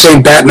was the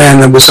same Batman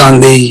that was on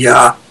the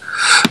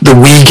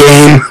Wii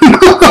game.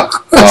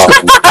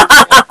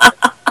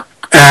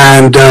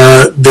 And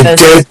the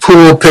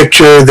Deadpool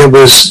picture that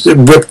was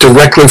ripped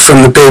directly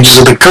from the pages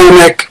of the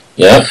comic.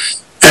 Yeah.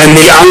 And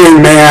the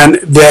Iron Man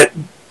that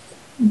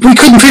we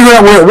couldn't figure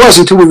out where it was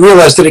until we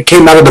realized that it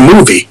came out of the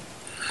movie.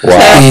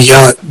 Wow.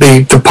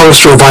 The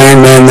poster of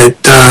Iron Man that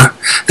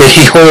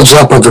he holds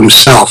up of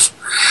himself.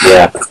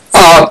 Yeah.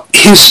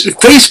 His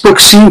Facebook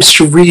seems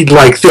to read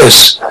like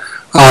this.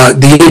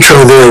 The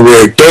intro there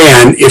where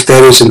Dan, if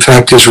that is in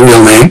fact his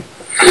real name,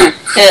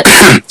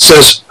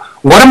 says,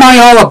 "What am I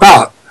all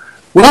about?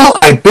 Well,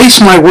 I base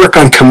my work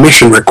on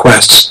commission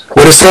requests.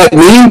 What does that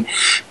mean?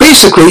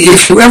 Basically,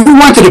 if you ever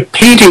wanted a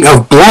painting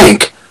of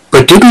blank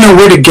but didn't know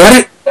where to get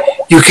it,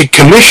 you could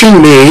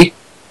commission me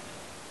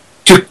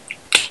to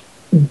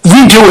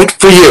redo it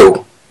for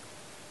you."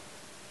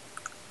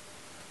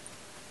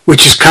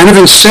 Which is kind of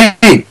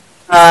insane.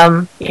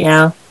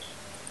 Yeah.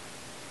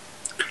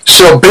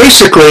 So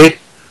basically,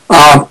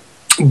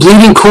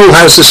 Bleeding Cool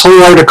has this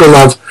whole article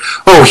of,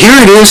 oh,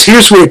 here it is,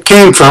 here's where it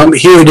came from,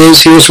 here it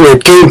is, here's where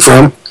it came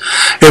from.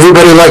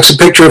 Everybody likes a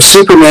picture of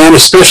Superman,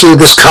 especially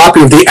this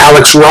copy of the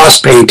Alex Ross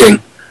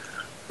painting.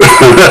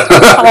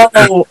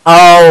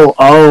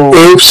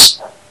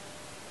 Oops.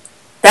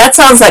 That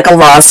sounds like a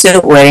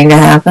lawsuit waiting to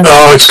happen.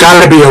 Oh, it's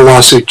got to be a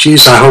lawsuit.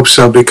 Jeez, I hope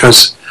so,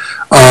 because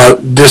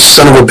this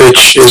son of a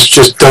bitch has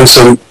just done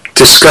some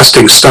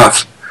disgusting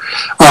stuff.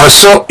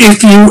 So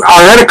if you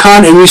are at a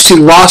con and you see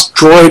Lost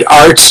Droid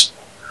Arts,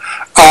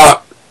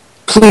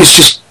 please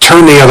just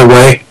turn the other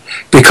way,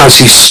 because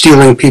he's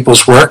stealing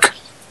people's work.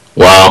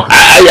 Wow.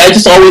 I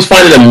just always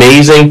find it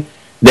amazing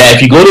that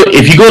if you go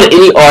to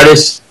any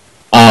artist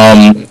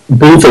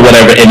booth or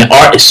whatever, and the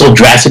art is so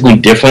drastically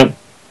different,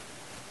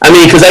 I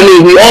mean, because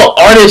we all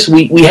artists,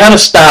 we have a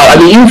style. I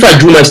mean, even if I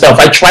drew my stuff,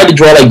 I tried to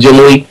draw like Jim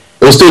Lee,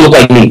 it would still look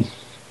like me.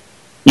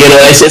 You know,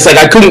 it's like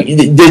I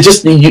couldn't. There's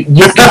just you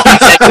know what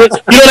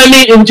I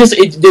mean.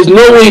 There's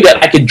no way that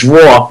I could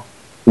draw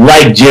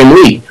like Jim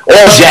Lee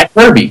or Jack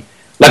Kirby.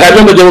 Like I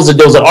remember there was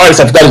an artist,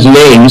 I forgot his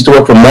name. He used to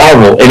work for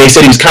Marvel, and they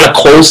said he was kind of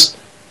close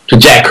to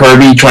Jack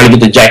Kirby, trying to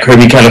get the Jack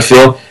Kirby kind of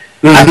feel.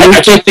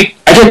 I can't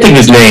think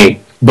his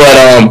name, but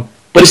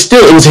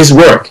it was his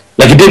work.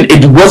 Like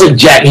it wasn't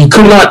Jack. He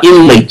could not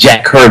emulate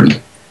Jack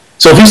Kirby.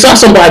 So if you saw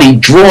somebody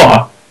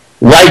draw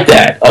like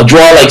that, or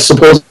draw like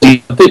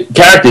supposedly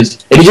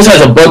characters, and he just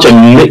has a bunch of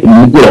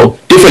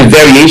different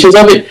variations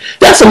of it,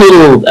 that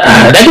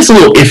gets a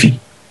little iffy.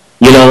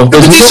 You know,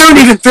 but these aren't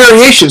even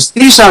variations.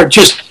 These are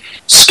just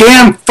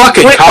scam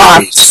fucking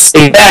copies.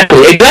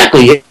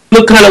 Exactly. It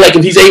look kind of like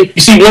you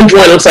see one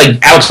drawing looks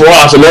like Alex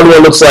Ross, another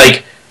one looks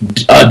like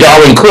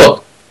Darwin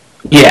Cook.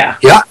 Yeah,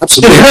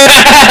 absolutely.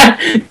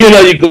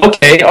 You go,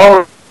 okay,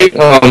 all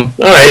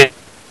right.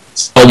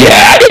 So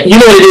yeah, you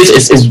know what it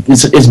is?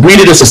 It's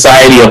breeded a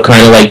society of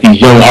kind of like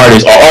these young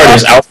artists or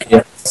artists out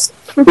there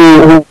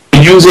who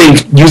using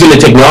the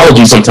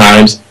technology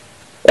sometimes,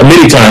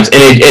 many times,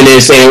 and they're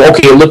saying,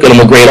 okay, look at I'm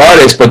a great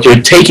artist, but you're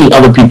taking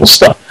other people's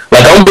stuff.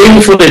 Like I'm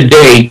waiting for the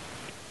day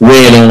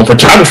when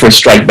photographers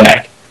strike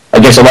back. I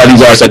guess a lot of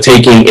these artists are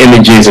taking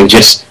images and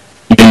just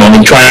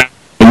and trying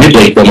to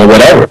manipulate them or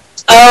whatever.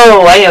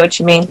 Oh, I know what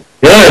you mean.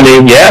 You know what I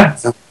mean? Yeah.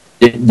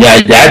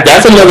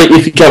 That's another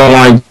iffy kind of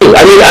line too.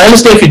 I mean, I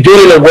understand if you do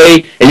it in a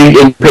way and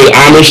you pay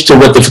homage to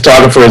what the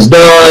photographer has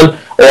done,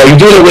 or you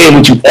do it in a way in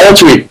which you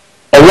alter it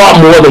a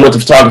lot more than what the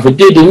photographer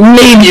did, then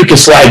maybe you can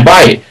slide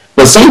by it.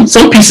 But some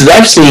pieces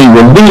I've seen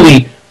were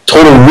literally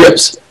total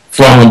rips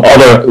from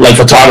other like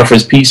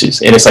photographers'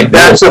 pieces, and it's like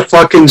that's a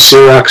fucking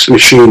Xerox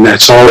machine.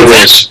 That's all it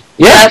is.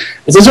 Yeah,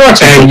 it's a Xerox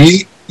machine.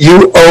 And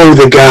you owe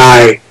the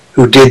guy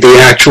who did the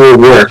actual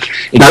work,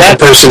 not the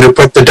person who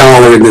put the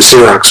dollar in the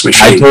Xerox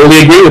machine. I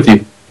totally agree with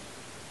you.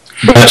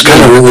 That's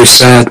kind of really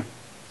sad.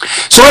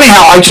 So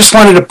anyhow, I just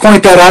wanted to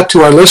point that out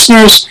to our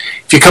listeners.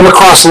 If you come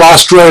across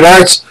Lost Road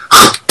Arts,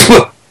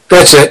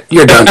 that's it.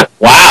 You're done.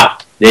 Wow.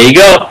 There you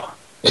go.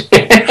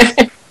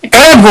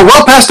 And we're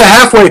well past the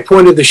halfway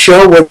point of the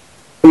show when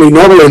we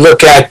normally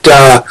look at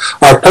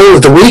our poll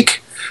of the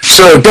week.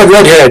 So, Dead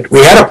Redhead, we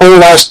had a poll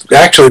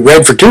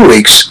read for 2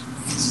 weeks.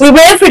 We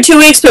ran for 2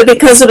 weeks, but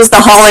because it was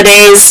the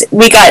holidays,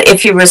 we got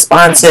iffy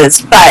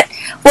responses. But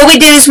what we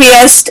did is we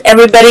asked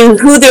everybody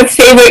who their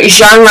favorite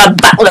genre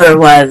butler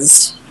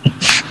was.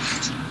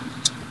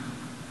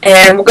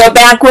 And we'll go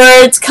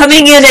backwards.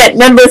 Coming in at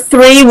number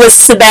 3 was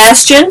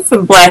Sebastian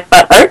from Black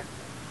Butler.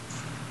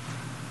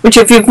 Which,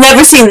 if you've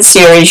never seen the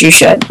series, you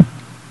should.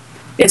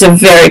 It's a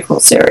very cool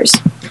series.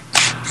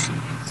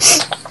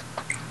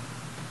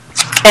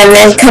 And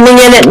then coming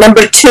in at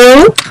number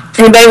 2,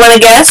 anybody want to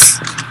guess?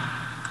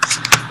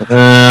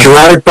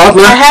 Gerard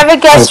Butler? I have a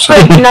guess for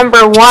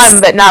number 1,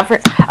 but not for...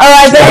 Oh,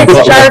 I bet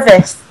it's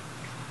Jarvis.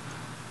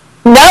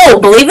 No,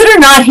 believe it or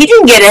not, he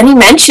didn't get any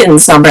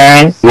mentions on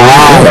Baron.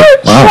 Wow.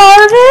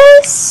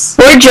 Jarvis?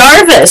 Or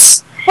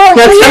Jarvis. Now,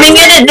 coming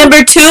in at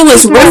number 2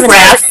 was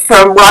Wolfrath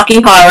from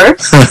Rocky Horror.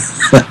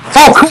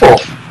 Oh, cool.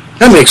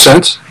 That makes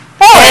sense.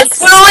 And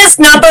who is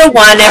number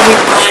 1,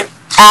 everyone?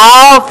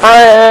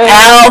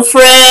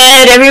 Alfred,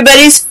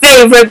 everybody's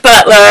favorite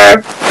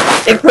butler,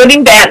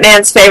 including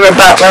Batman's favorite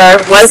butler,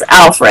 was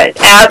Alfred.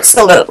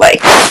 Absolutely.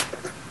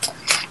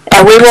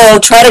 And we will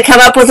try to come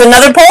up with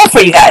another poll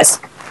for you guys.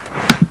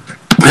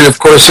 And of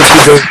course, if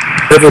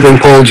you've ever been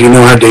polled, you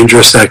know how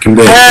dangerous that can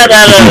be.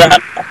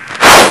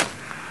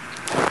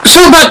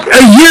 So about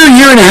a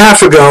year and a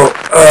half ago,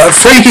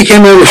 Frankie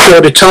came on the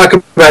show to talk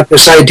about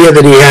this idea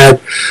that he had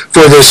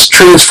for this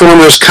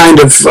Transformers kind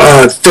of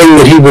thing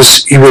that he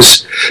was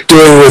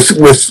doing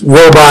with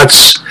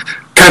robots,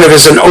 kind of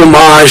as an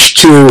homage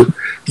to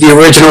the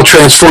original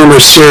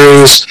Transformers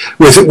series,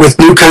 with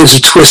new kinds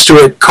of twists to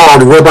it,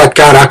 called Robot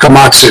God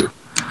Akamatsu.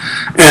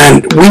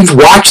 And we've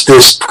watched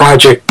this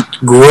project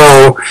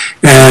grow,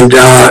 and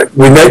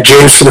we met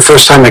James for the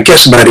first time, I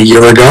guess, about a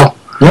year ago.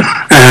 Yep.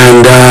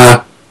 And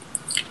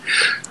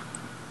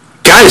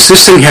guys,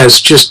 this thing has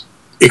just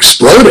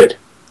exploded.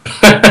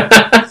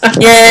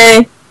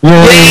 Yay!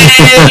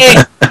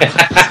 Yay!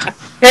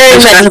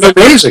 It's kind of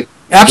amazing.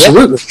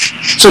 Absolutely.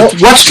 Yep. So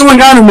what's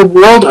going on in the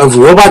world of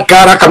Robot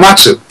God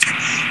Akamatsu?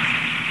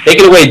 Take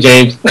it away,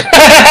 James.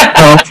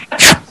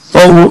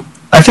 Well,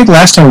 I think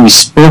last time we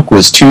spoke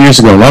was 2 years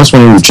ago, and that was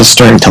when we were just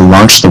starting to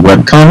launch the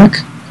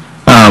webcomic,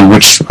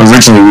 which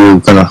originally we were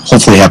going to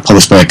hopefully have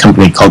published by a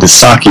company called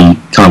Isaki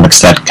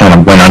Comics that kind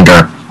of went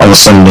under. All of a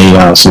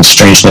sudden, some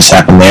strangeness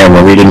happened there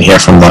where we didn't hear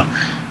from the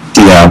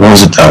what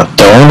was it,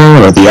 the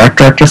owner or the art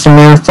director from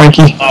there,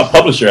 Frankie?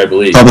 Publisher, I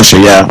believe. Publisher,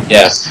 yeah.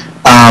 Yeah.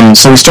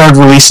 So we started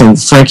releasing,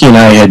 Frankie and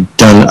I had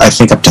done, I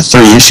think, up to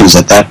 3 issues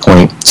at that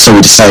point, so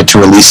we decided to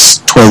release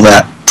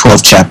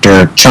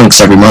 12-chapter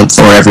chunks every month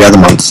or every other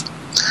month.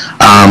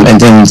 And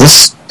then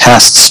this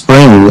past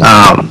spring,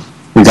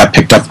 we got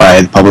picked up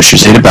by the publisher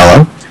Zeta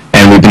Bello,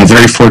 and we've been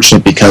very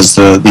fortunate because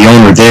the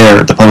owner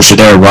there, the publisher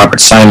there, Robert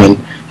Simon,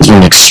 has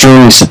been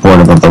extremely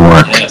supportive of the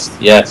work.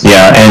 Yes.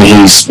 Yeah, and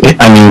we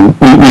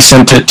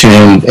sent it to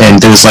him, and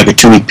there was like a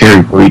 2-week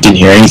period where we didn't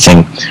hear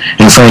anything.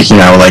 And Frankie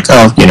and I were like,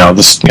 I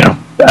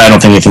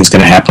don't think anything's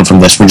going to happen from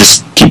this. We'll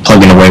just keep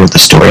plugging away with the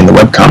story in the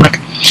webcomic.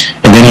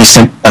 And then he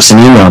sent us an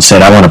email and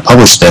said, I want to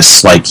publish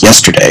this, like,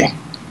 yesterday.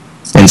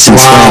 And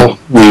since then,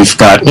 we've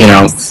got,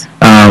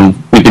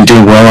 we've been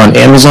doing well on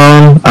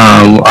Amazon.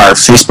 Our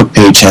Facebook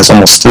page has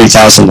almost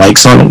 3,000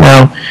 likes on it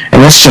now.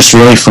 And that's just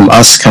really from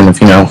us kind of,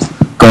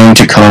 going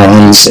to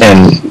cons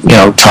and,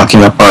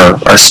 talking up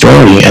our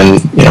story.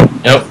 And,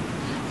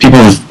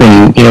 people have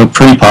been,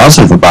 pretty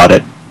positive about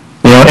it.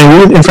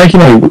 And Frankie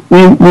and I,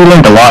 we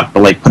learned a lot,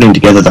 like, putting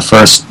together the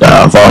first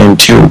volume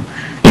 2.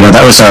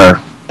 That was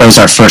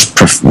our first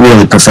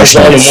really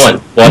professional.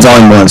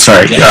 Volume 1,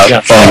 sorry.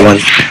 Volume 1.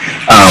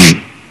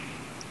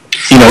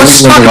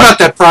 Let's talk about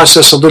that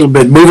process a little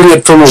bit, moving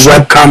it from a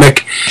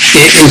webcomic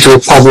into a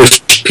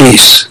published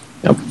piece.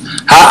 Yep.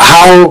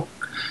 How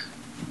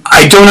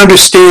I don't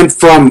understand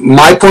from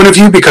my point of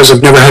view, because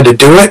I've never had to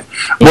do it,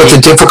 what the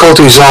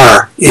difficulties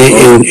are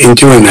in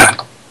doing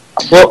that.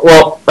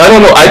 Well, I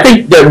don't know. I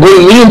think that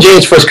when me and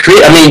James first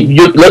created,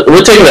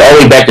 we're taking it all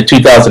the way back to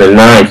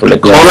 2009 from the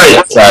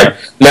content side.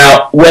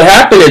 Now, what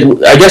happened is,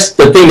 I guess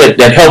the thing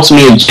that helps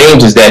me and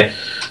James is that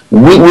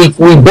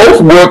we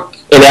both work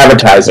in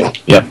advertising.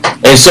 Yeah.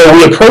 And so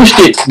we approached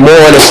it more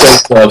in a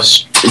sense of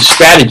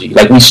strategy.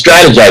 Like, we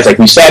strategized. Like,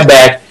 we sat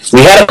back.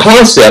 We had a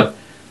concept,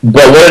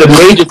 but one of the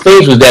major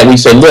things was that we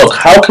said, look,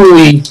 how can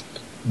we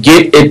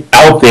get it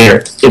out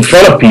there in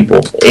front of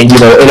people, and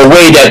in a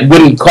way that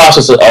wouldn't cost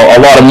us a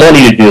lot of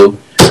money to do,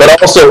 but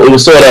also it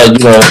was sort of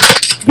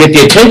get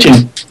the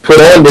attention put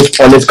on this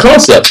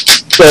concept.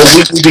 So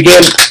we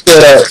began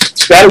to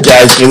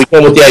strategize, and we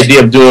came with the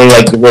idea of doing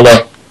like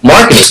guerrilla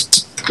marketing,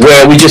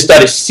 where we just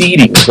started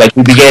seeding. Like,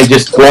 we began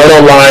just going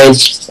online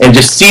and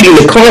just seeding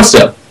the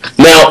concept.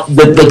 Now,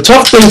 the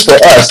tough thing for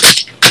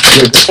us,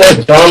 the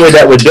kind of genre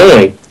that we're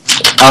doing,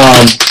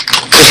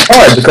 it's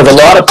hard because a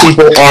lot of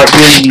people aren't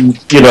really,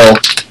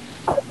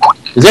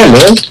 is that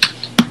man?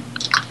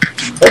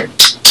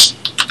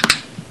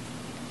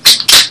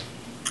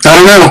 I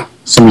don't know.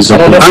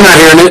 I'm not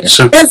hearing it.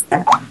 So.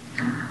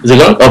 Is it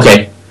going?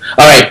 Okay.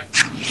 All right.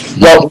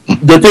 Well,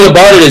 the thing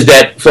about it is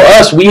that for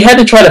us, we had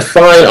to try to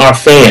find our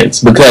fans,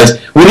 because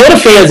we know the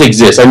fans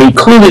exist. I mean,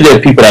 clearly there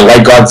are people that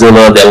like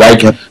Godzilla, that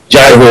like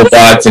giant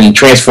robots and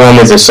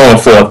Transformers and so on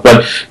and forth,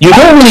 but you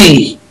don't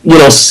really,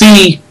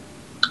 see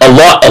a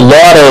lot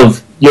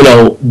of,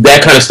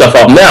 that kind of stuff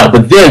out now.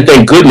 But then,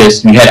 thank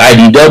goodness, we had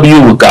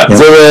IDW with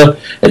Godzilla,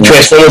 and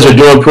Transformers are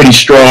doing pretty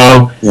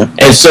strong. Yeah.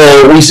 And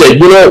so we said,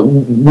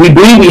 we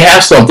believe we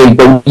have something,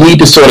 but we need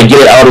to sort of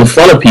get it out in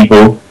front of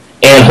people,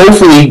 and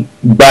hopefully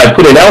by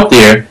putting it out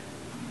there,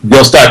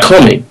 they'll start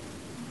coming.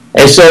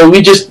 And so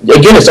we just,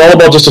 again, it's all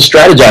about just the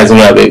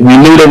strategizing of it. We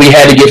knew that we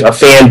had to get a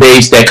fan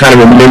base that kind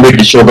of remembered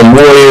the Shogun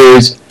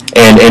Warriors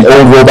and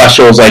old robot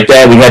shows like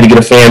that. We had to get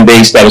a fan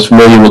base that was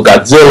familiar with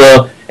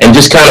Godzilla, and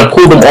just kind of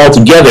pull them all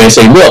together and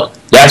say, look,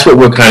 that's what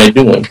we're kind of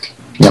doing.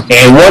 Yep.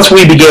 And once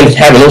we began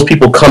having those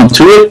people come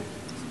to it,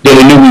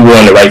 then we knew we were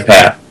on the right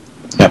path.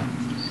 Yep.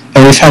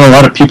 And we've had a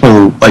lot of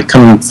people like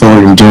coming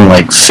forward and doing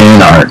like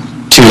fan art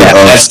too of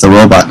the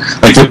robot.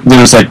 Like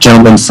there was that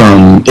gentleman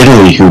from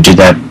Italy who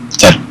did that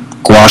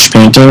gouache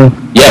painting.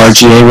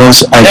 RGA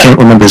was. I can't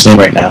remember his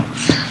name right now,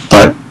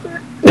 but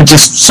it's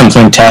just some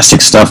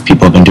fantastic stuff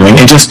people have been doing.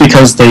 And just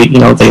because they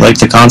like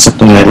the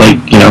concept and they like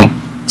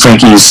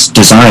Frankie's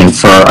design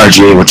for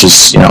RGA, which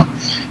is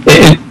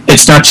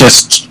it's not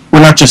just,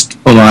 we're not just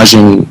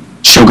homaging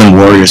Shogun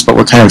Warriors, but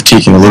we're kind of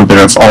taking a little bit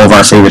of all of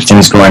our favorite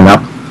things growing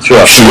up. Sure.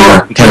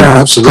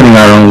 Absolutely. Putting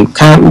our own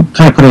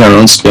putting our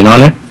own spin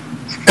on it.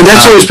 And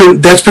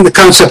that's been the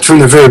concept from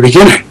the very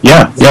beginning.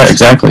 Yeah,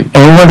 exactly.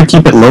 And we want to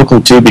keep it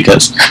local too,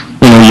 because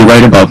you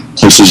write about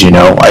places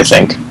I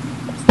think,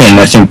 and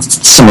I think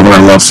some of our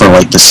love for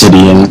like the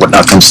city and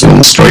whatnot comes through in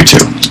the story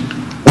too.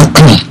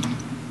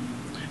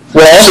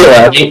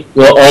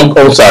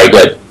 Well, sorry,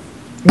 good.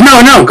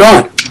 No, go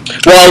on.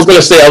 Well, I was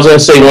gonna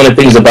say one of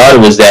the things about it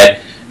was that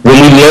when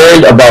we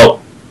learned about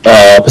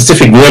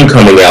Pacific Rim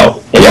coming out,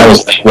 and that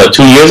was like,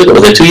 2 years ago?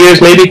 Was it 2 years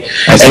maybe?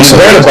 And we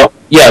learned about,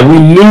 we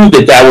knew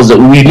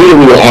we knew that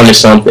we were onto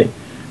something.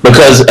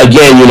 Because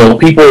again,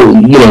 people,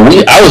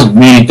 I was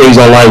reading things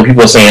online where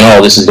people were saying,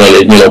 oh, this is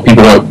going to,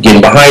 people weren't getting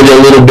behind it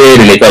a little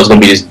bit, and they thought it was going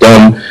to be this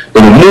dumb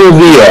little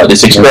movie or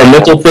this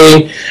experimental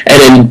thing,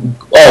 and then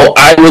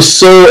I was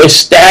so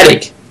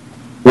ecstatic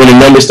when the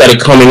numbers started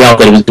coming out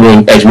that it was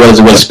doing as well as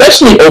it was,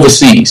 especially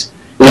overseas.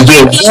 It was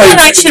doing. You and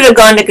I should have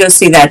gone to go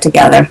see that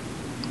together.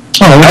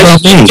 Me and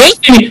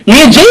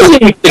James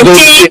need to go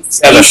see it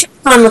together. You should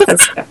have gone with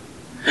us.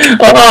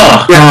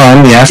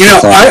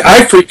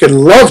 I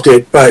freaking loved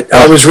it, but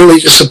I was really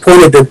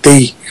disappointed that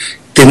the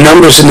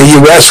numbers in the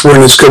U.S.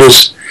 weren't as good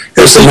as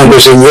the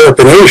numbers in Europe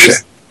and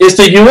Asia. It's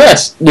the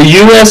U.S. The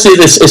U.S.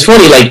 is it's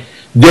funny. Like,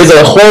 there's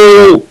a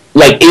whole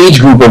age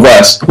group of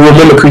us who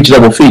remember Creature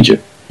Double Feature.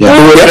 Yeah.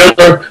 Who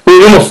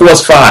remember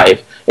Force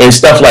 5. and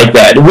stuff like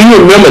that. We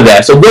remember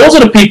that. So those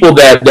are the people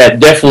that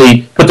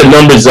definitely put the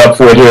numbers up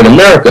for it here in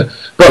America.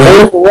 But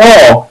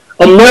overall,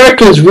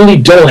 Americans really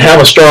don't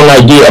have a strong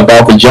idea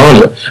about the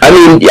genre. I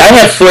mean, I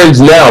have friends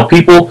now,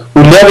 people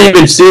who never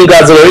even seen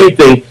Godzilla or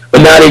anything,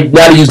 but now they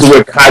use the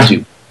word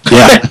kaiju.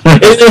 Yeah.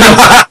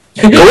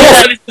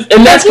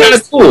 And that's kind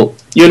of cool.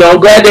 You know, I'm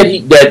glad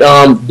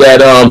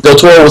that Del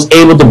Toro was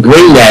able to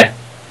bring that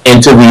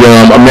into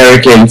the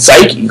American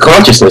psyche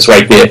consciousness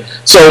right there.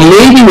 So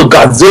maybe with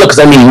Godzilla, because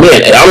I mean,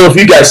 man, I don't know if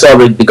you guys saw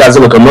the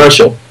Godzilla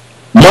commercial.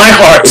 My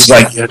heart is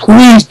like,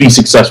 please be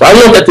successful. I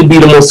want that to be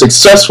the most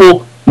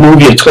successful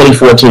movie of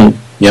 2014.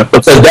 Yep.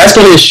 Because that's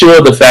going to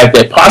ensure the fact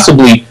that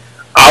possibly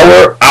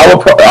our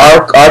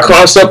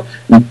concept,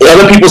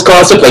 other people's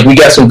concept, like we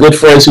got some good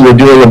friends who are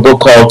doing a book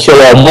called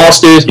Kill All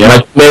Monsters,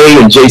 Mike May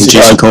and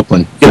Jason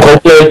Copeland.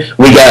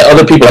 We got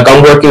other people, like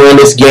I'm working on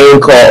this game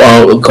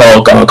called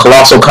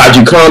Colossal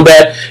Kaiju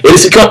Combat.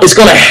 It's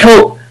going to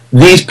help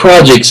these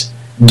projects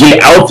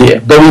get out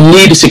there, but we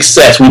need the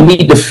success. We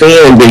need the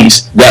fan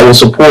base that will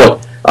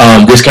support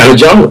this kind of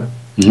genre.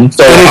 Mm-hmm.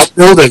 So it's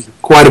building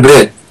quite a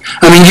bit.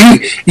 I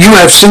mean, you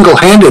have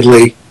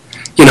single-handedly,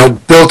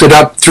 built it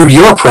up through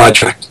your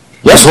project,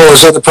 as well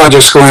as other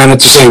projects going on at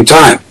the same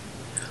time.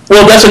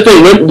 Well, that's the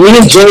thing. We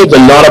and James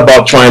are not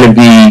about trying to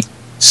be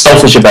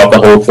selfish about the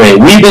whole thing.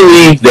 We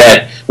believe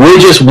that we're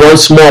just one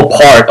small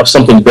part of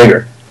something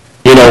bigger.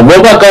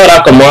 Robot God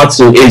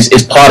Akamatsu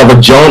is part of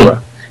a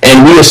genre,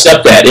 and we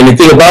accept that. And the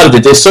thing about it is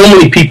that there's so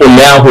many people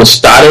now who are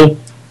starting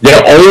their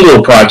own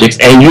little projects,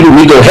 and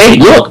we go, hey,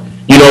 look,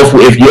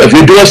 if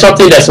you're doing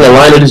something that's in the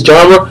line of this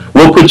genre,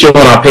 we'll put you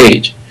on our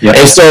page. Yep.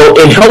 And so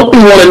in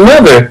helping one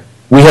another,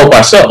 we help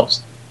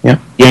ourselves. Yeah.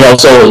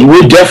 So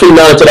we're definitely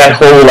not into that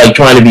whole like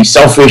trying to be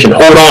selfish and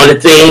hold on to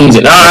things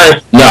and no,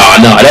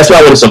 that's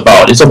not what it's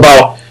about. It's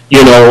about,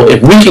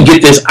 if we can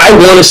get this, I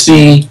want to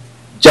see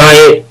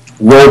giant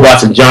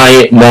robots and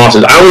giant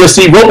monsters. I want to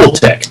see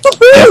Robotech.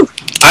 Yep.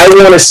 I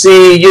want to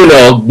see,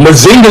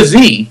 Mazinga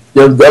Z,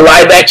 the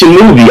live action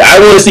movie. I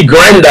want to see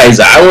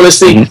Grandizer. I want to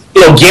see,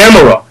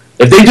 Gamera.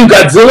 If they do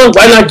Godzilla,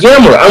 why not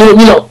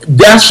Gamera?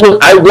 That's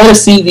what I want to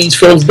see these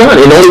films done.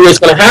 And the only way it's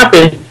going to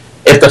happen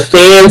if the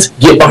fans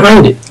get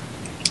behind it.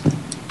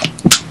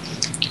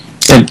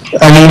 And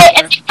they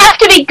have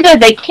to be good.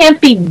 They can't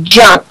be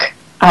junk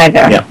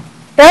either. Yeah.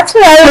 That's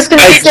what I was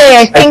going to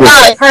say. I think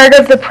part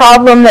of the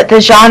problem that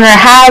the genre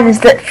had is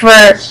that for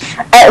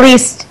at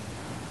least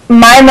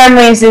my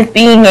memories of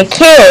being a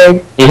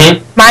kid,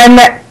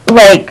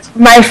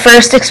 my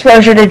first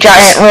exposure to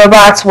giant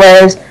robots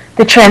was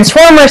the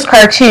Transformers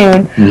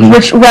cartoon,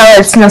 which, while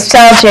it's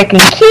nostalgic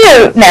and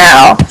cute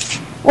now,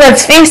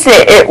 let's face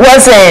it, it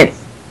wasn't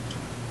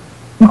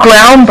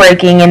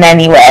groundbreaking in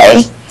any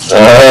way.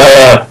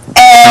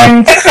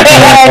 And for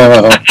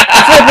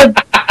the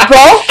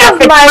bulk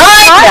of my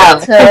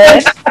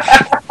childhood,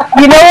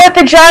 you know what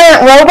the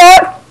giant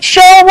robot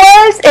show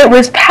was? It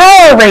was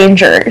Power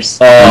Rangers.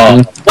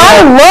 I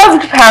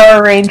loved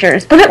Power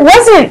Rangers, but it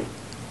wasn't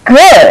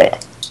good.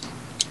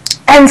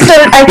 And so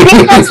I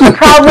think that's the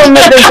problem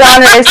that the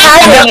genre is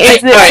having,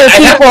 is that for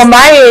people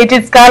my age,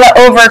 it's got to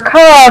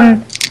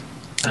overcome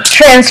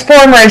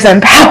Transformers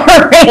and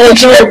Power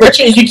Rangers. But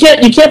you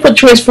can't put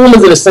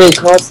Transformers in the same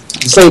place.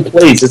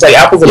 It's like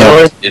apples and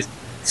oranges.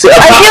 I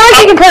feel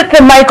like you can put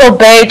the Michael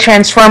Bay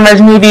Transformers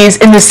movies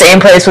in the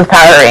same place with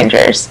Power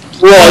Rangers.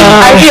 Well,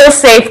 I feel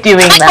safe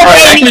doing that.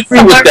 I can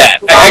agree with that.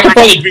 I can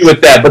probably agree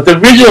with that. But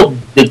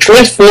the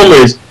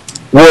Transformers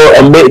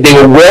they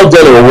were well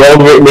done, they were well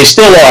written, they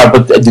still are,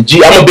 but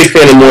I'm a big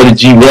fan of more of the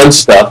G1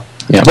 stuff.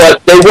 Yeah.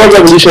 But they were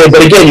revolutionary, but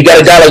again, you got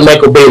a guy like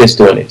Michael Bay that's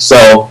doing it,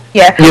 so...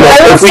 Yeah,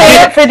 I would say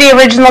that for the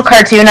original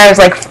cartoon, I was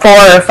like 4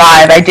 or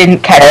 5, I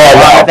didn't catch a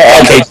lot of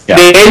it.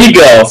 Okay, there you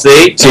go,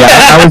 see?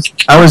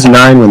 I was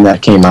 9 when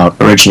that came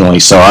out originally,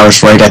 so I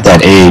was right at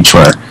that age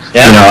where,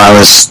 I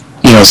was...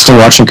 still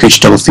watching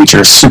Creature Double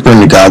Feature, super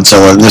into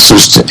Godzilla. This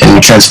was,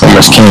 and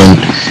Transformers came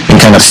and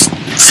kind of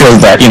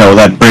filled that,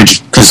 that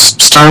bridge. Because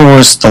Star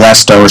Wars, the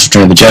last Star Wars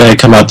Return of the Jedi had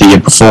come out the year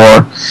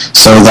before,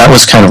 so that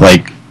was kind of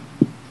like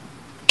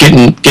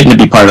getting to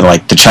be part of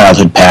like the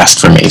childhood past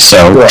for me.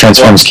 So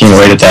Transformers came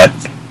right at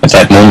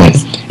that moment.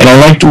 And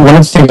one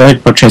of the things I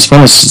liked about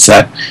Transformers is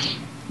that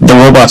the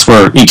robots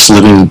were each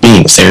living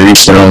beings. They were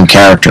each their own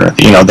character.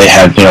 They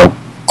had,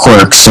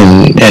 quirks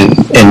and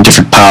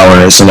different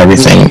powers and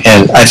everything,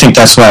 and I think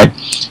that's why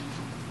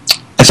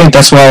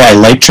I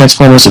like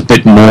Transformers a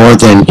bit more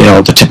than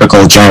the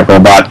typical giant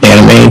robot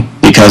anime,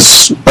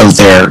 because of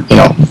their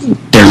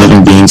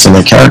living beings and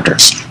their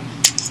characters.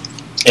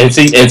 And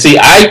see,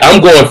 I'm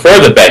going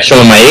further back,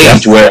 showing my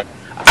age, where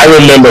I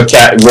remember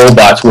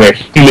robots where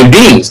human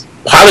beings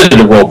piloted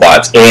the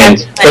robots,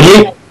 and for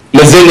me,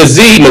 Mazinga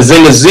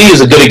Z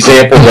is a good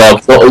example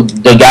of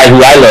the guy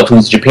who I love,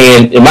 who's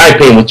Japan, in my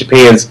opinion, was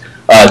Japan's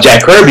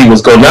Jack Kirby,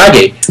 was Go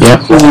Nage,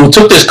 who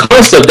took this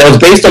concept that was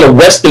based on a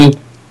Western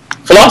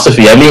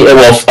philosophy. I mean, a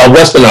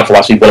Western, not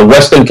philosophy, but a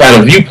Western kind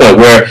of viewpoint,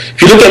 where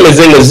if you look at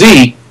Mazinga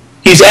Z,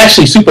 he's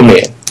actually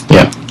Superman.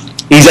 Yeah.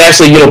 He's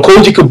actually,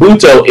 Koji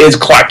Kabuto is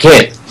Clark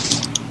Kent.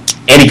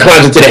 and he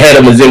climbs into the head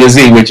of Mazinger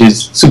Z, which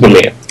is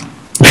Superman.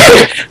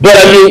 But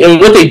I mean, and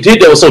what they did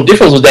that was so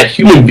different was that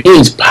human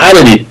beings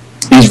piloted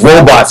these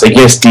robots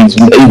against these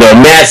either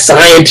mad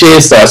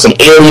scientists or some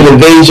alien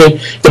invasion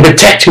to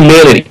protect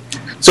humanity.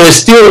 So it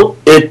still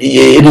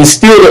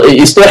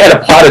had a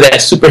part of that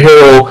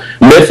superhero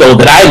mythos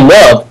that I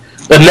loved,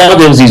 but now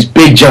there was these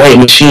big giant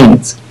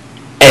machines,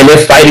 and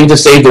they're fighting to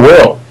save the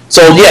world.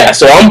 So yeah,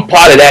 so I'm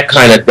part of that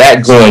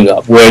growing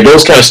up, where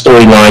those kind of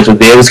storylines were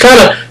there. It was kind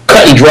of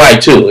cut and dry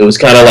too. It was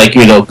kind of like,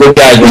 good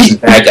guys versus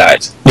bad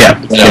guys. Yeah.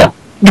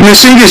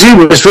 Mazinger Z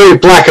was very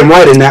black and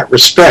white in that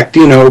respect.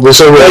 It was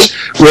always,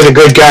 we're the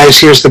good guys,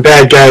 here's the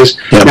bad guys,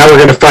 now we're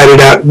going to fight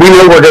it out. We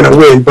know we're going to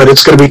win, but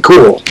it's going to be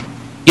cool.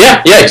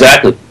 Yeah,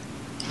 exactly.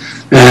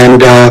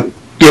 And, now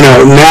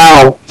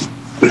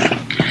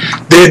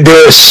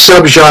there are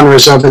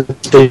subgenres of it.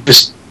 They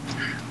just,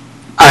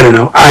 I don't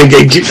know.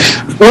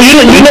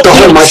 The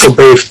whole Michael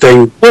Bay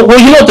thing. Well,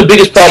 what the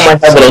biggest problem I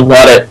have with a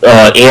lot of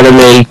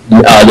anime,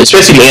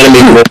 especially the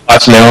anime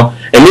robots now,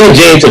 and me and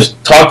James have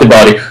talked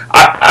about it,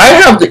 I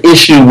have the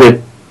issue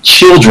with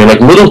children, like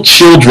little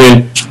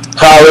children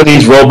piloting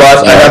these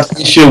robots. I have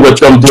the issue with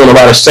them doing a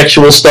lot of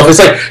sexual stuff. It's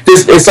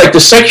like the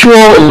sexual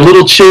and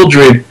little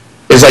children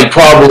is like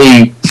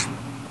probably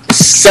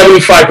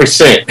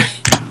 75%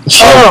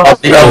 of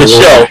the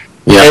show,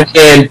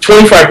 and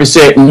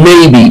 25%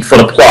 maybe for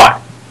the plot.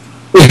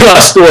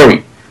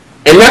 Story.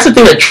 And that's the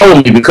thing that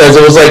trolled me, because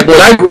it was like,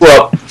 when I grew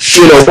up,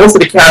 most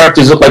of the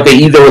characters looked like they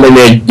either were in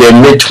their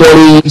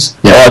mid-20s,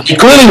 or they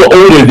clearly were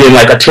older than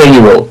like a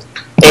 10-year-old.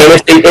 And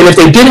if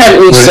they did have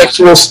any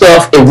sexual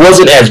stuff, it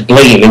wasn't as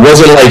blatant. It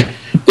wasn't like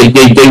they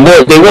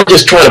weren't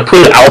just trying to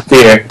put it out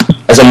there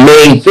as a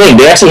main thing.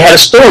 They actually had a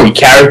story.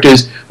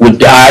 Characters would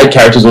die,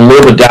 characters would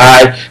live or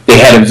die. They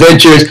had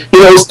adventures.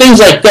 It's things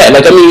like that.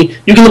 Like, I mean,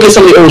 you can look at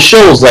some of the old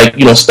shows like,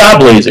 Star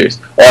Blazers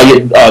or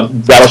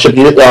Battleship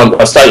Yamato.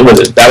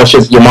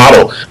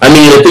 I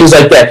mean, things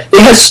like that.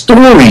 They had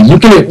story. You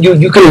can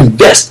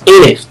invest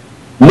in it.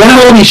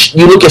 Now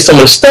you look at some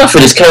of the stuff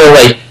and it's kind of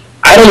like,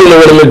 I don't even know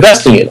what I'm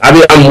investing in. I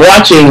mean, I'm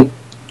watching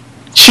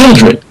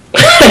children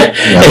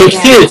and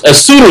kids,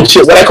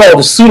 what I call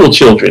the pseudo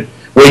children,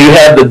 where you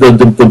have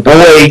the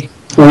boy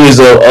who is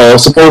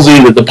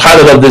supposedly the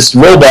pilot of this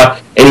robot,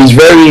 and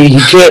he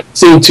can't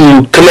seem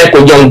to connect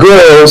with young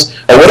girls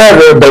or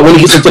whatever, but when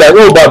he gets into that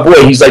robot,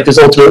 boy, he's like this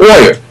ultimate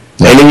warrior.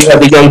 And then you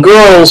have the young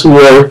girls who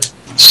are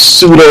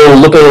pseudo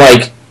looking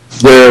like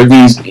they're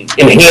these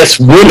enhanced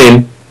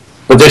women,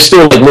 but they're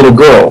still like little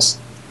girls.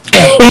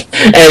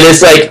 And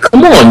it's like,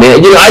 come on,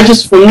 man.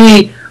 For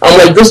me, I'm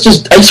like, I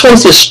just want to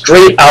see a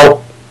straight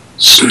out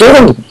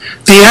story.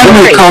 The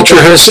anime culture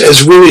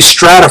has really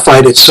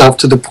stratified itself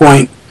to the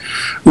point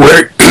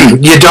where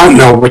you don't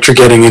know what you're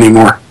getting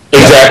anymore.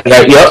 Exactly.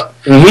 Yep.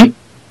 Mm-hmm.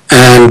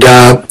 And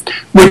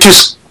which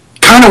is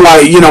kind of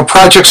why,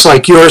 projects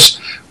like yours,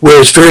 where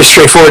it's very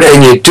straightforward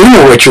and you do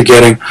know what you're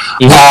getting,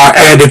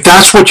 and if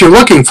that's what you're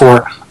looking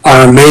for,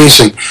 are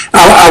amazing.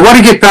 I want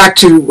to get back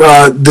to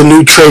the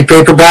new trade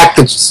paperback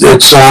that's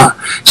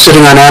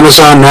sitting on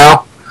Amazon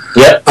now.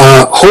 Yep.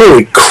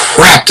 Holy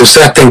crap, does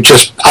that thing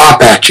just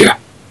pop at you?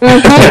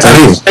 Mm-hmm. I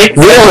mean,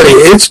 really,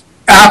 it's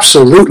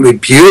absolutely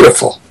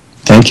beautiful.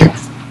 Thank you.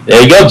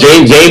 There you go.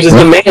 James is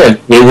the man.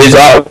 His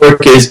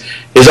artwork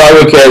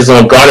has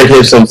garnered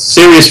him some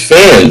serious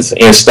fans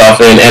and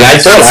stuff. And I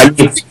tell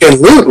you,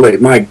 absolutely,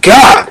 my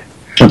God.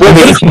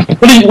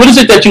 What is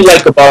it that you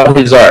like about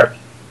his art?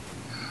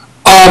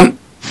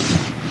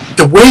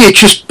 The way it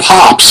just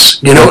pops,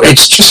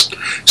 it's just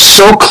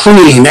so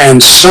clean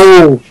and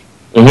so.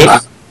 Mm-hmm.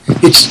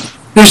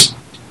 There's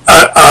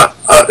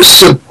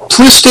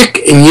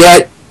simplistic, and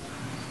yet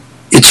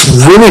it's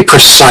really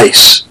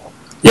precise.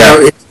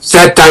 It's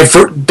that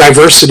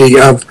diversity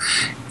of.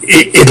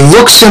 It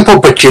looks simple,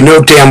 but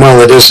damn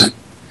well it isn't.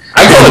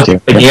 I call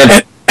it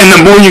again. And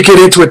the more you get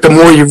into it, the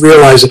more you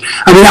realize it.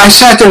 I mean, I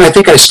sat there and I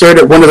think I stared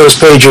at one of those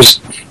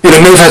pages, and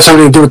it may have had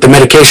something to do with the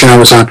medication I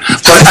was on.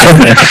 But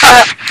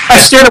I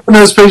stared at one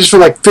of those pages for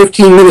like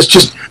 15 minutes,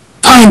 just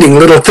finding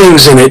little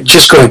things in it,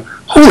 just going,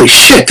 holy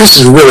shit, this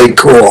is really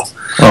cool.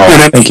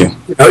 Oh, thank you.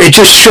 It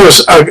just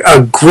shows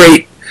a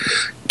great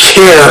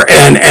care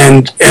and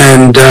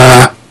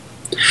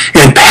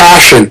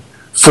passion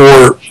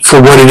for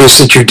what it is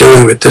that you're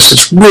doing with this.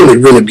 It's really,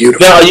 really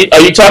beautiful. Now,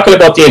 are you talking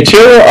about the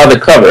interior or the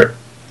cover?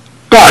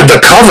 The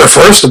cover,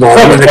 first of all.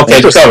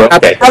 The cover.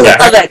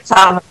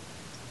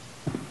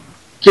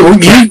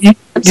 Okay. You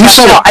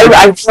said I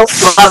really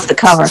love the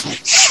cover.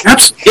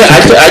 Absolutely.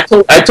 Yeah,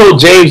 I told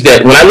James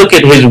that when I look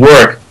at his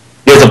work,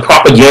 there's a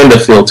propaganda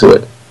feel to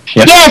it.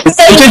 Yeah. Yes,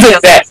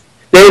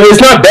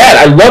 it's not bad.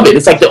 I love it.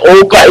 It's like the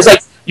old. It's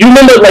like you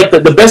remember like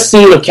the best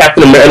scene of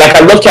Captain America. Like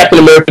I love Captain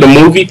America the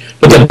movie,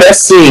 but the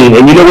best scene,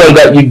 and you know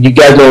where you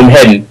guys know I'm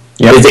heading,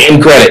 is the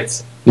end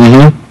credits.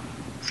 Mm-hmm.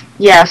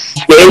 Yes.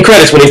 The end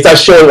credits when they start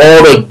showing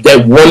all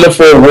that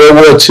wonderful World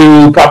War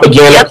II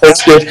propaganda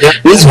posters.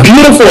 It's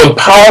beautiful and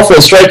powerful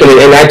and striking.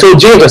 And I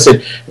told James, I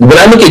said, when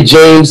I look at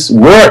James'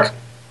 work,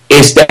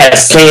 it's that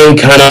same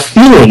kind of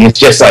feeling. It's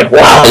just like,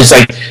 wow, it's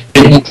like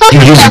you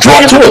just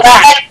draw to it.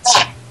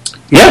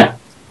 Yeah.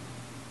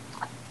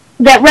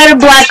 That red and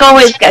black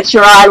always gets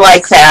your eye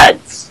like that.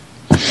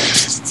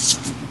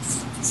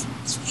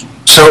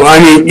 So, I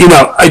mean,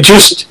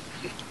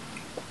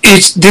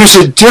 there's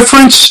a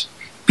difference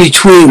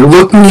between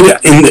looking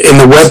at in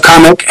the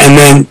webcomic and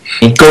then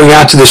going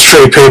out to this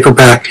trade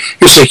paperback.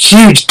 There's a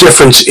huge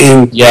difference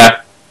in...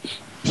 Yeah.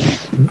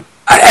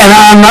 And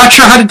I'm not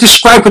sure how to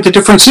describe what the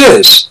difference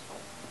is.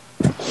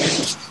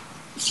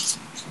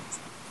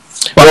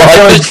 Well, I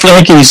feel like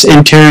Frankie's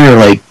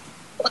interior,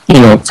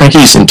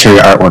 Frankie's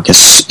interior artwork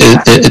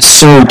it's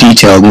so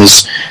detailed.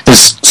 There's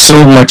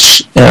so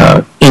much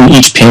in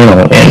each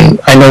panel, and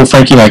I know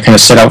Frankie and I kind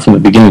of set out from the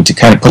beginning to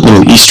kind of put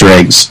little Easter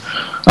eggs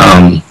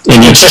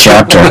in each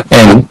chapter.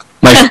 And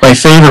my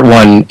favorite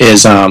one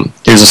is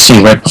there's a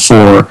scene right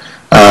before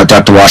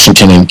Dr.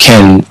 Washington and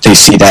Ken, they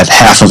see that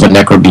half of a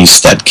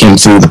necrobeast that came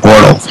through the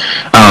portal.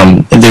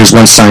 And there's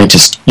one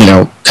scientist,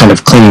 kind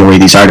of cleaning away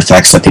these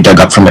artifacts that they dug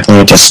up from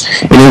Atlantis.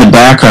 And in the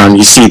background,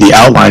 you see the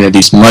outline of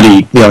these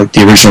muddy, the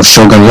original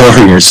Shogun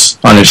warriors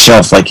on a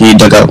shelf, like he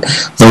dug out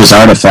those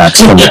artifacts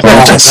from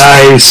Atlantis.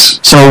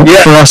 Nice. So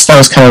for us, that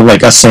was kind of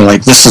like us saying,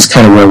 like, this is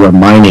kind of where we're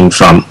mining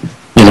from.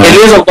 And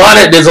there's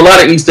a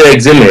lot of Easter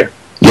eggs in there.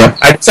 Yep.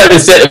 I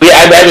haven't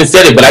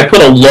said it, but I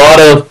put a lot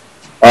of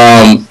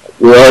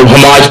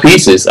homage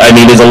pieces. I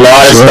mean, there's a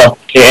lot of stuff,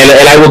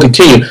 and I will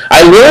continue.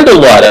 I learned a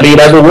lot. I mean,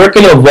 I've been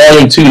working on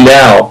Volume 2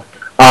 now.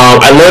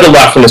 I learned a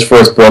lot from this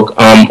first book.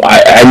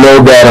 I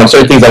know that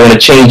certain things I want to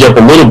change up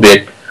a little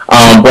bit.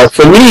 But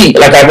for me,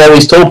 like I've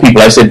always told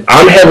people, I said,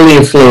 I'm heavily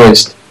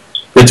influenced.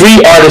 The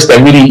three artists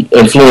that really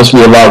influenced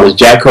me a lot was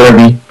Jack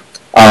Kirby,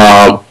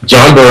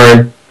 John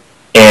Byrne,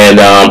 and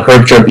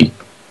Herb Trimpe.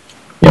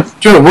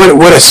 Joe,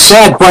 what a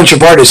sad bunch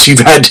of artists you've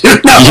had to know.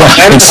 Look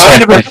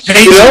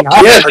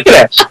at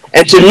that.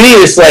 And to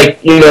me, it's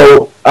like, in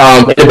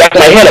the back of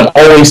my head, I'm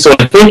always sort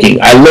of thinking.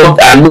 I love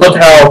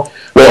how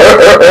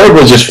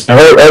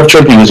Herb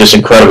Trimpe was just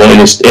incredible in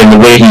the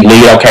way he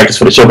laid out characters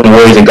for the Shogun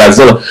Warriors and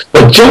Godzilla.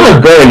 But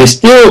John Byrne is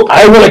still,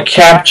 I want to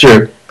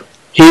capture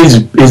his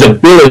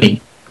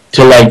ability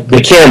to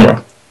the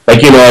camera. I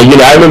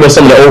remember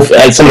some of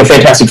the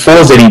Fantastic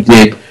Fours that he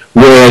did,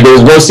 where there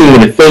was one scene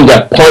where the thing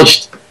got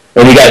punched.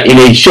 And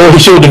they showed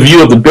the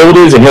view of the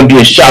buildings and him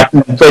being shot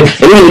through the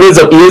place. And then he ends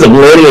up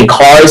landing in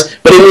cars.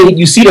 But then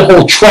you see the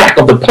whole track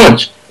of the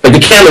punch. Like the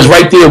camera's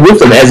right there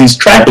with him as he's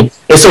tracking.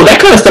 And so that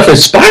kind of stuff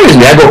inspires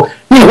me. I go,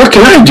 what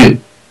can I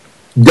do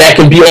that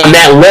can be on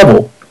that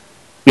level?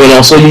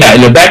 So yeah,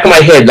 in the back of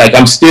my head,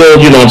 I'm still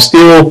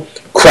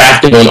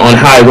crafting on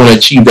how I want to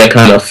achieve that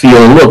kind of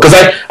feel and look. Because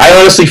I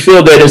honestly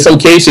feel that in some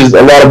cases, a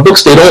lot of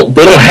books, they don't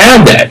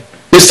have that.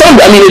 There's some,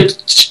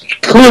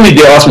 clearly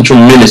there are some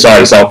tremendous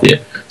artists out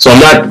there. So I'm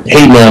not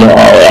hating on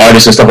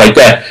artists and stuff like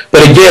that.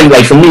 But again,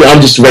 for me, I'm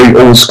just very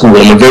old school.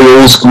 I'm a very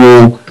old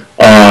school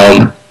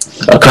kind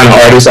of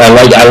artist. I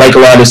like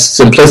a lot of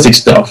simplistic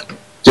stuff.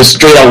 Just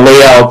straight out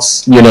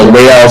layouts,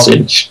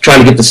 and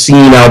trying to get the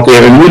scene out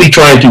there and really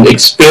trying to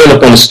expand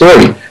upon the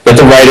story that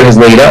the writer has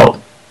laid out.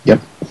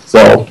 Yep.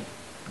 So.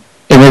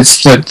 And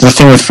it's the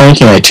thing with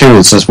Frankie and I, too,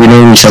 is we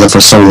know each other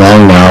for so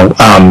long now,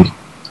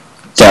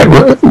 that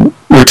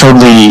we're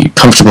totally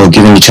comfortable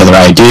giving each other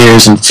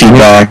ideas and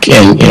feedback,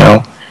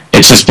 and,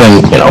 it's just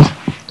been,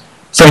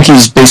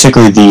 Frankie's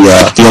basically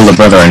the older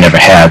brother I never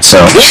had,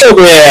 so...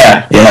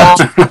 Yeah!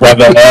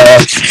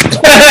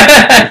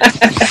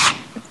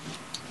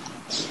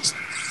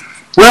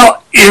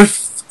 Well,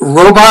 if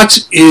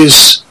Robots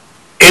is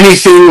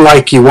anything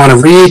like you want to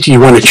read, you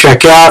want to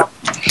check out,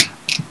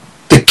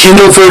 the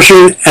Kindle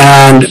version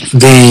and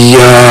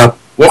the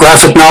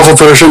graphic novel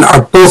version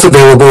are both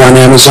available on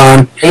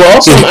Amazon. And we're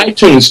also on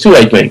iTunes, too,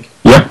 I think.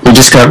 Yep, we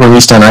just got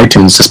released on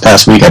iTunes this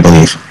past week, I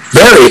believe.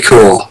 Very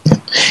cool.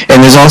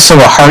 And there's also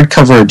a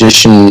hardcover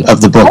edition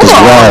of the book as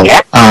well,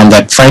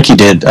 that Frankie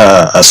did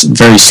a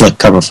very slick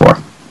cover for.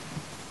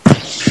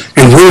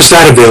 And where's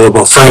that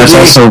available, Frankie? It's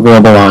also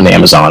available on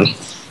Amazon.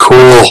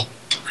 Cool.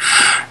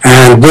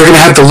 And we're going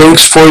to have the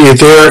links for you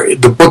there.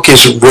 The book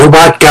is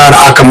Robot God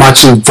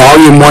Akamatsu,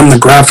 Volume 1, the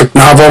graphic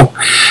novel.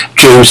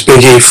 James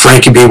Biggie,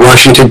 Frankie B.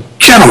 Washington.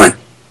 Gentlemen,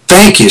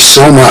 thank you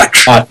so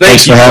much.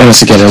 Thanks for having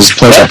us again. It was a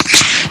pleasure.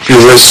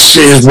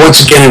 It was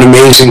once again an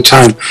amazing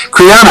time.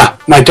 Kriana,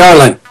 my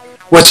darling,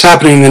 what's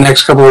happening in the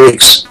next couple of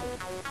weeks?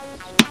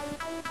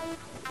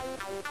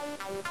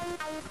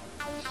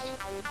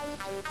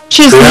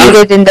 She's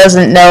muted and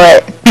doesn't know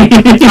it. Oh,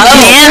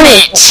 damn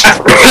it!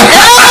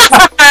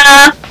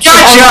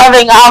 I'm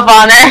rubbing off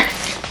on her.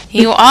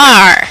 You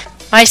are.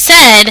 I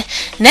said,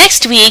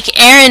 next week,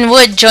 Aaron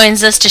Wood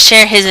joins us to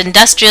share his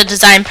industrial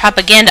design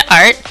propaganda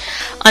art.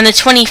 On the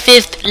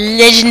 25th,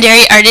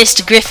 legendary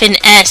artist Griffin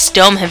S.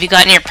 Dome, have you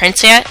gotten your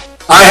prints yet?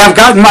 I have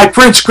gotten my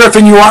prints,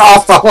 Griffin. You are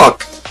off the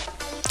hook.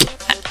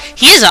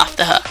 He is off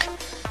the hook.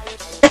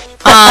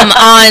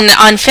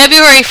 On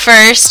February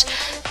 1st,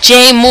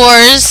 Jay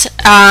Moores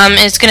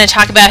is going to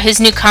talk about his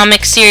new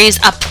comic series,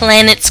 A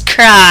Planet's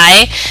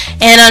Cry.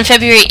 And on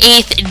February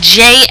 8th,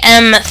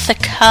 J.M.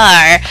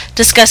 Thakar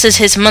discusses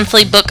his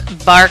monthly book,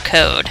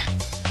 Barcode.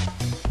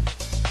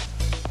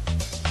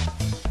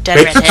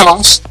 Break the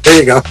toss. There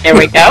you go. There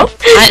we go.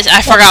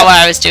 I forgot what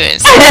I was doing.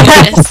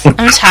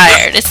 I'm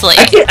tired. It's late.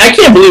 I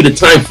can't believe the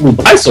time flew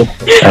by so.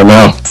 I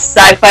know.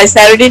 Sci-Fi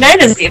Saturday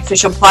Night is the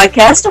official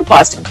podcast of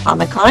Boston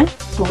Comic Con,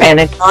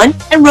 Granite Con,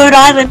 and Rhode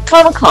Island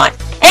Comic Con,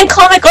 and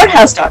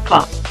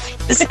ComicArthouse.com.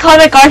 Visit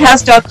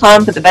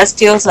ComicArthouse.com for the best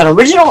deals on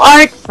original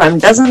art from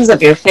dozens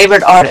of your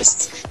favorite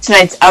artists.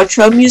 Tonight's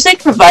outro music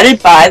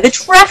provided by the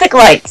Traffic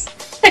Lights.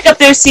 Pick up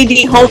their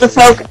CD Hold the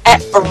Folk at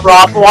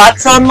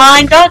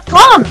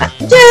RobWattsOnline.com.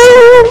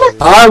 Doom!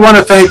 I want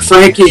to thank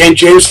Frankie and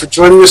James for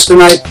joining us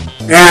tonight.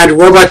 And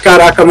Robot God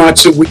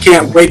Akamatsu, we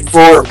can't wait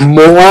for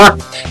more.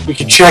 You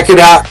can check it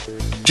out.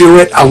 Do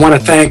it. I want to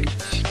thank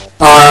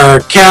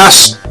our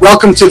cast.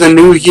 Welcome to the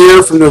new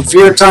year from the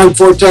Veer Time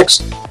Vortex.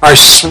 Our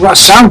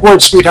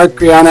soundboard sweetheart,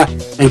 Kriana,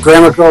 and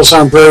Grammar Girl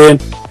Zombrarian.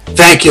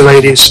 Thank you,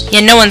 ladies. Yeah,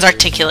 no one's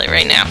articulate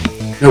right now.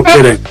 No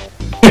kidding.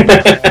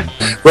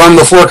 Run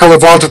the Four Color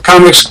Vault of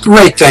Comics.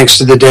 Great thanks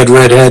to the Dead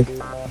Redhead.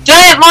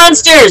 Giant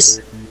monsters!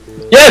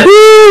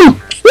 Yahoo!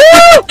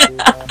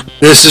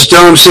 This is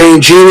Dome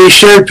saying, Genie,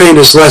 shared pain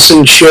is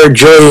lessened, shared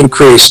joy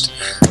increased.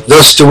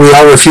 Thus do we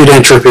all refute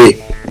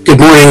entropy. Good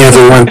morning,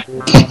 everyone.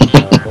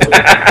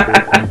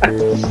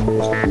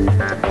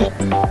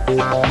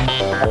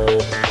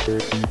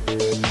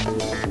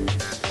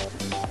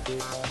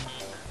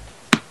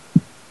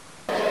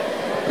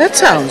 That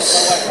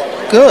sounds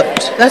good.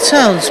 That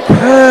sounds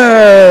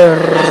perfect.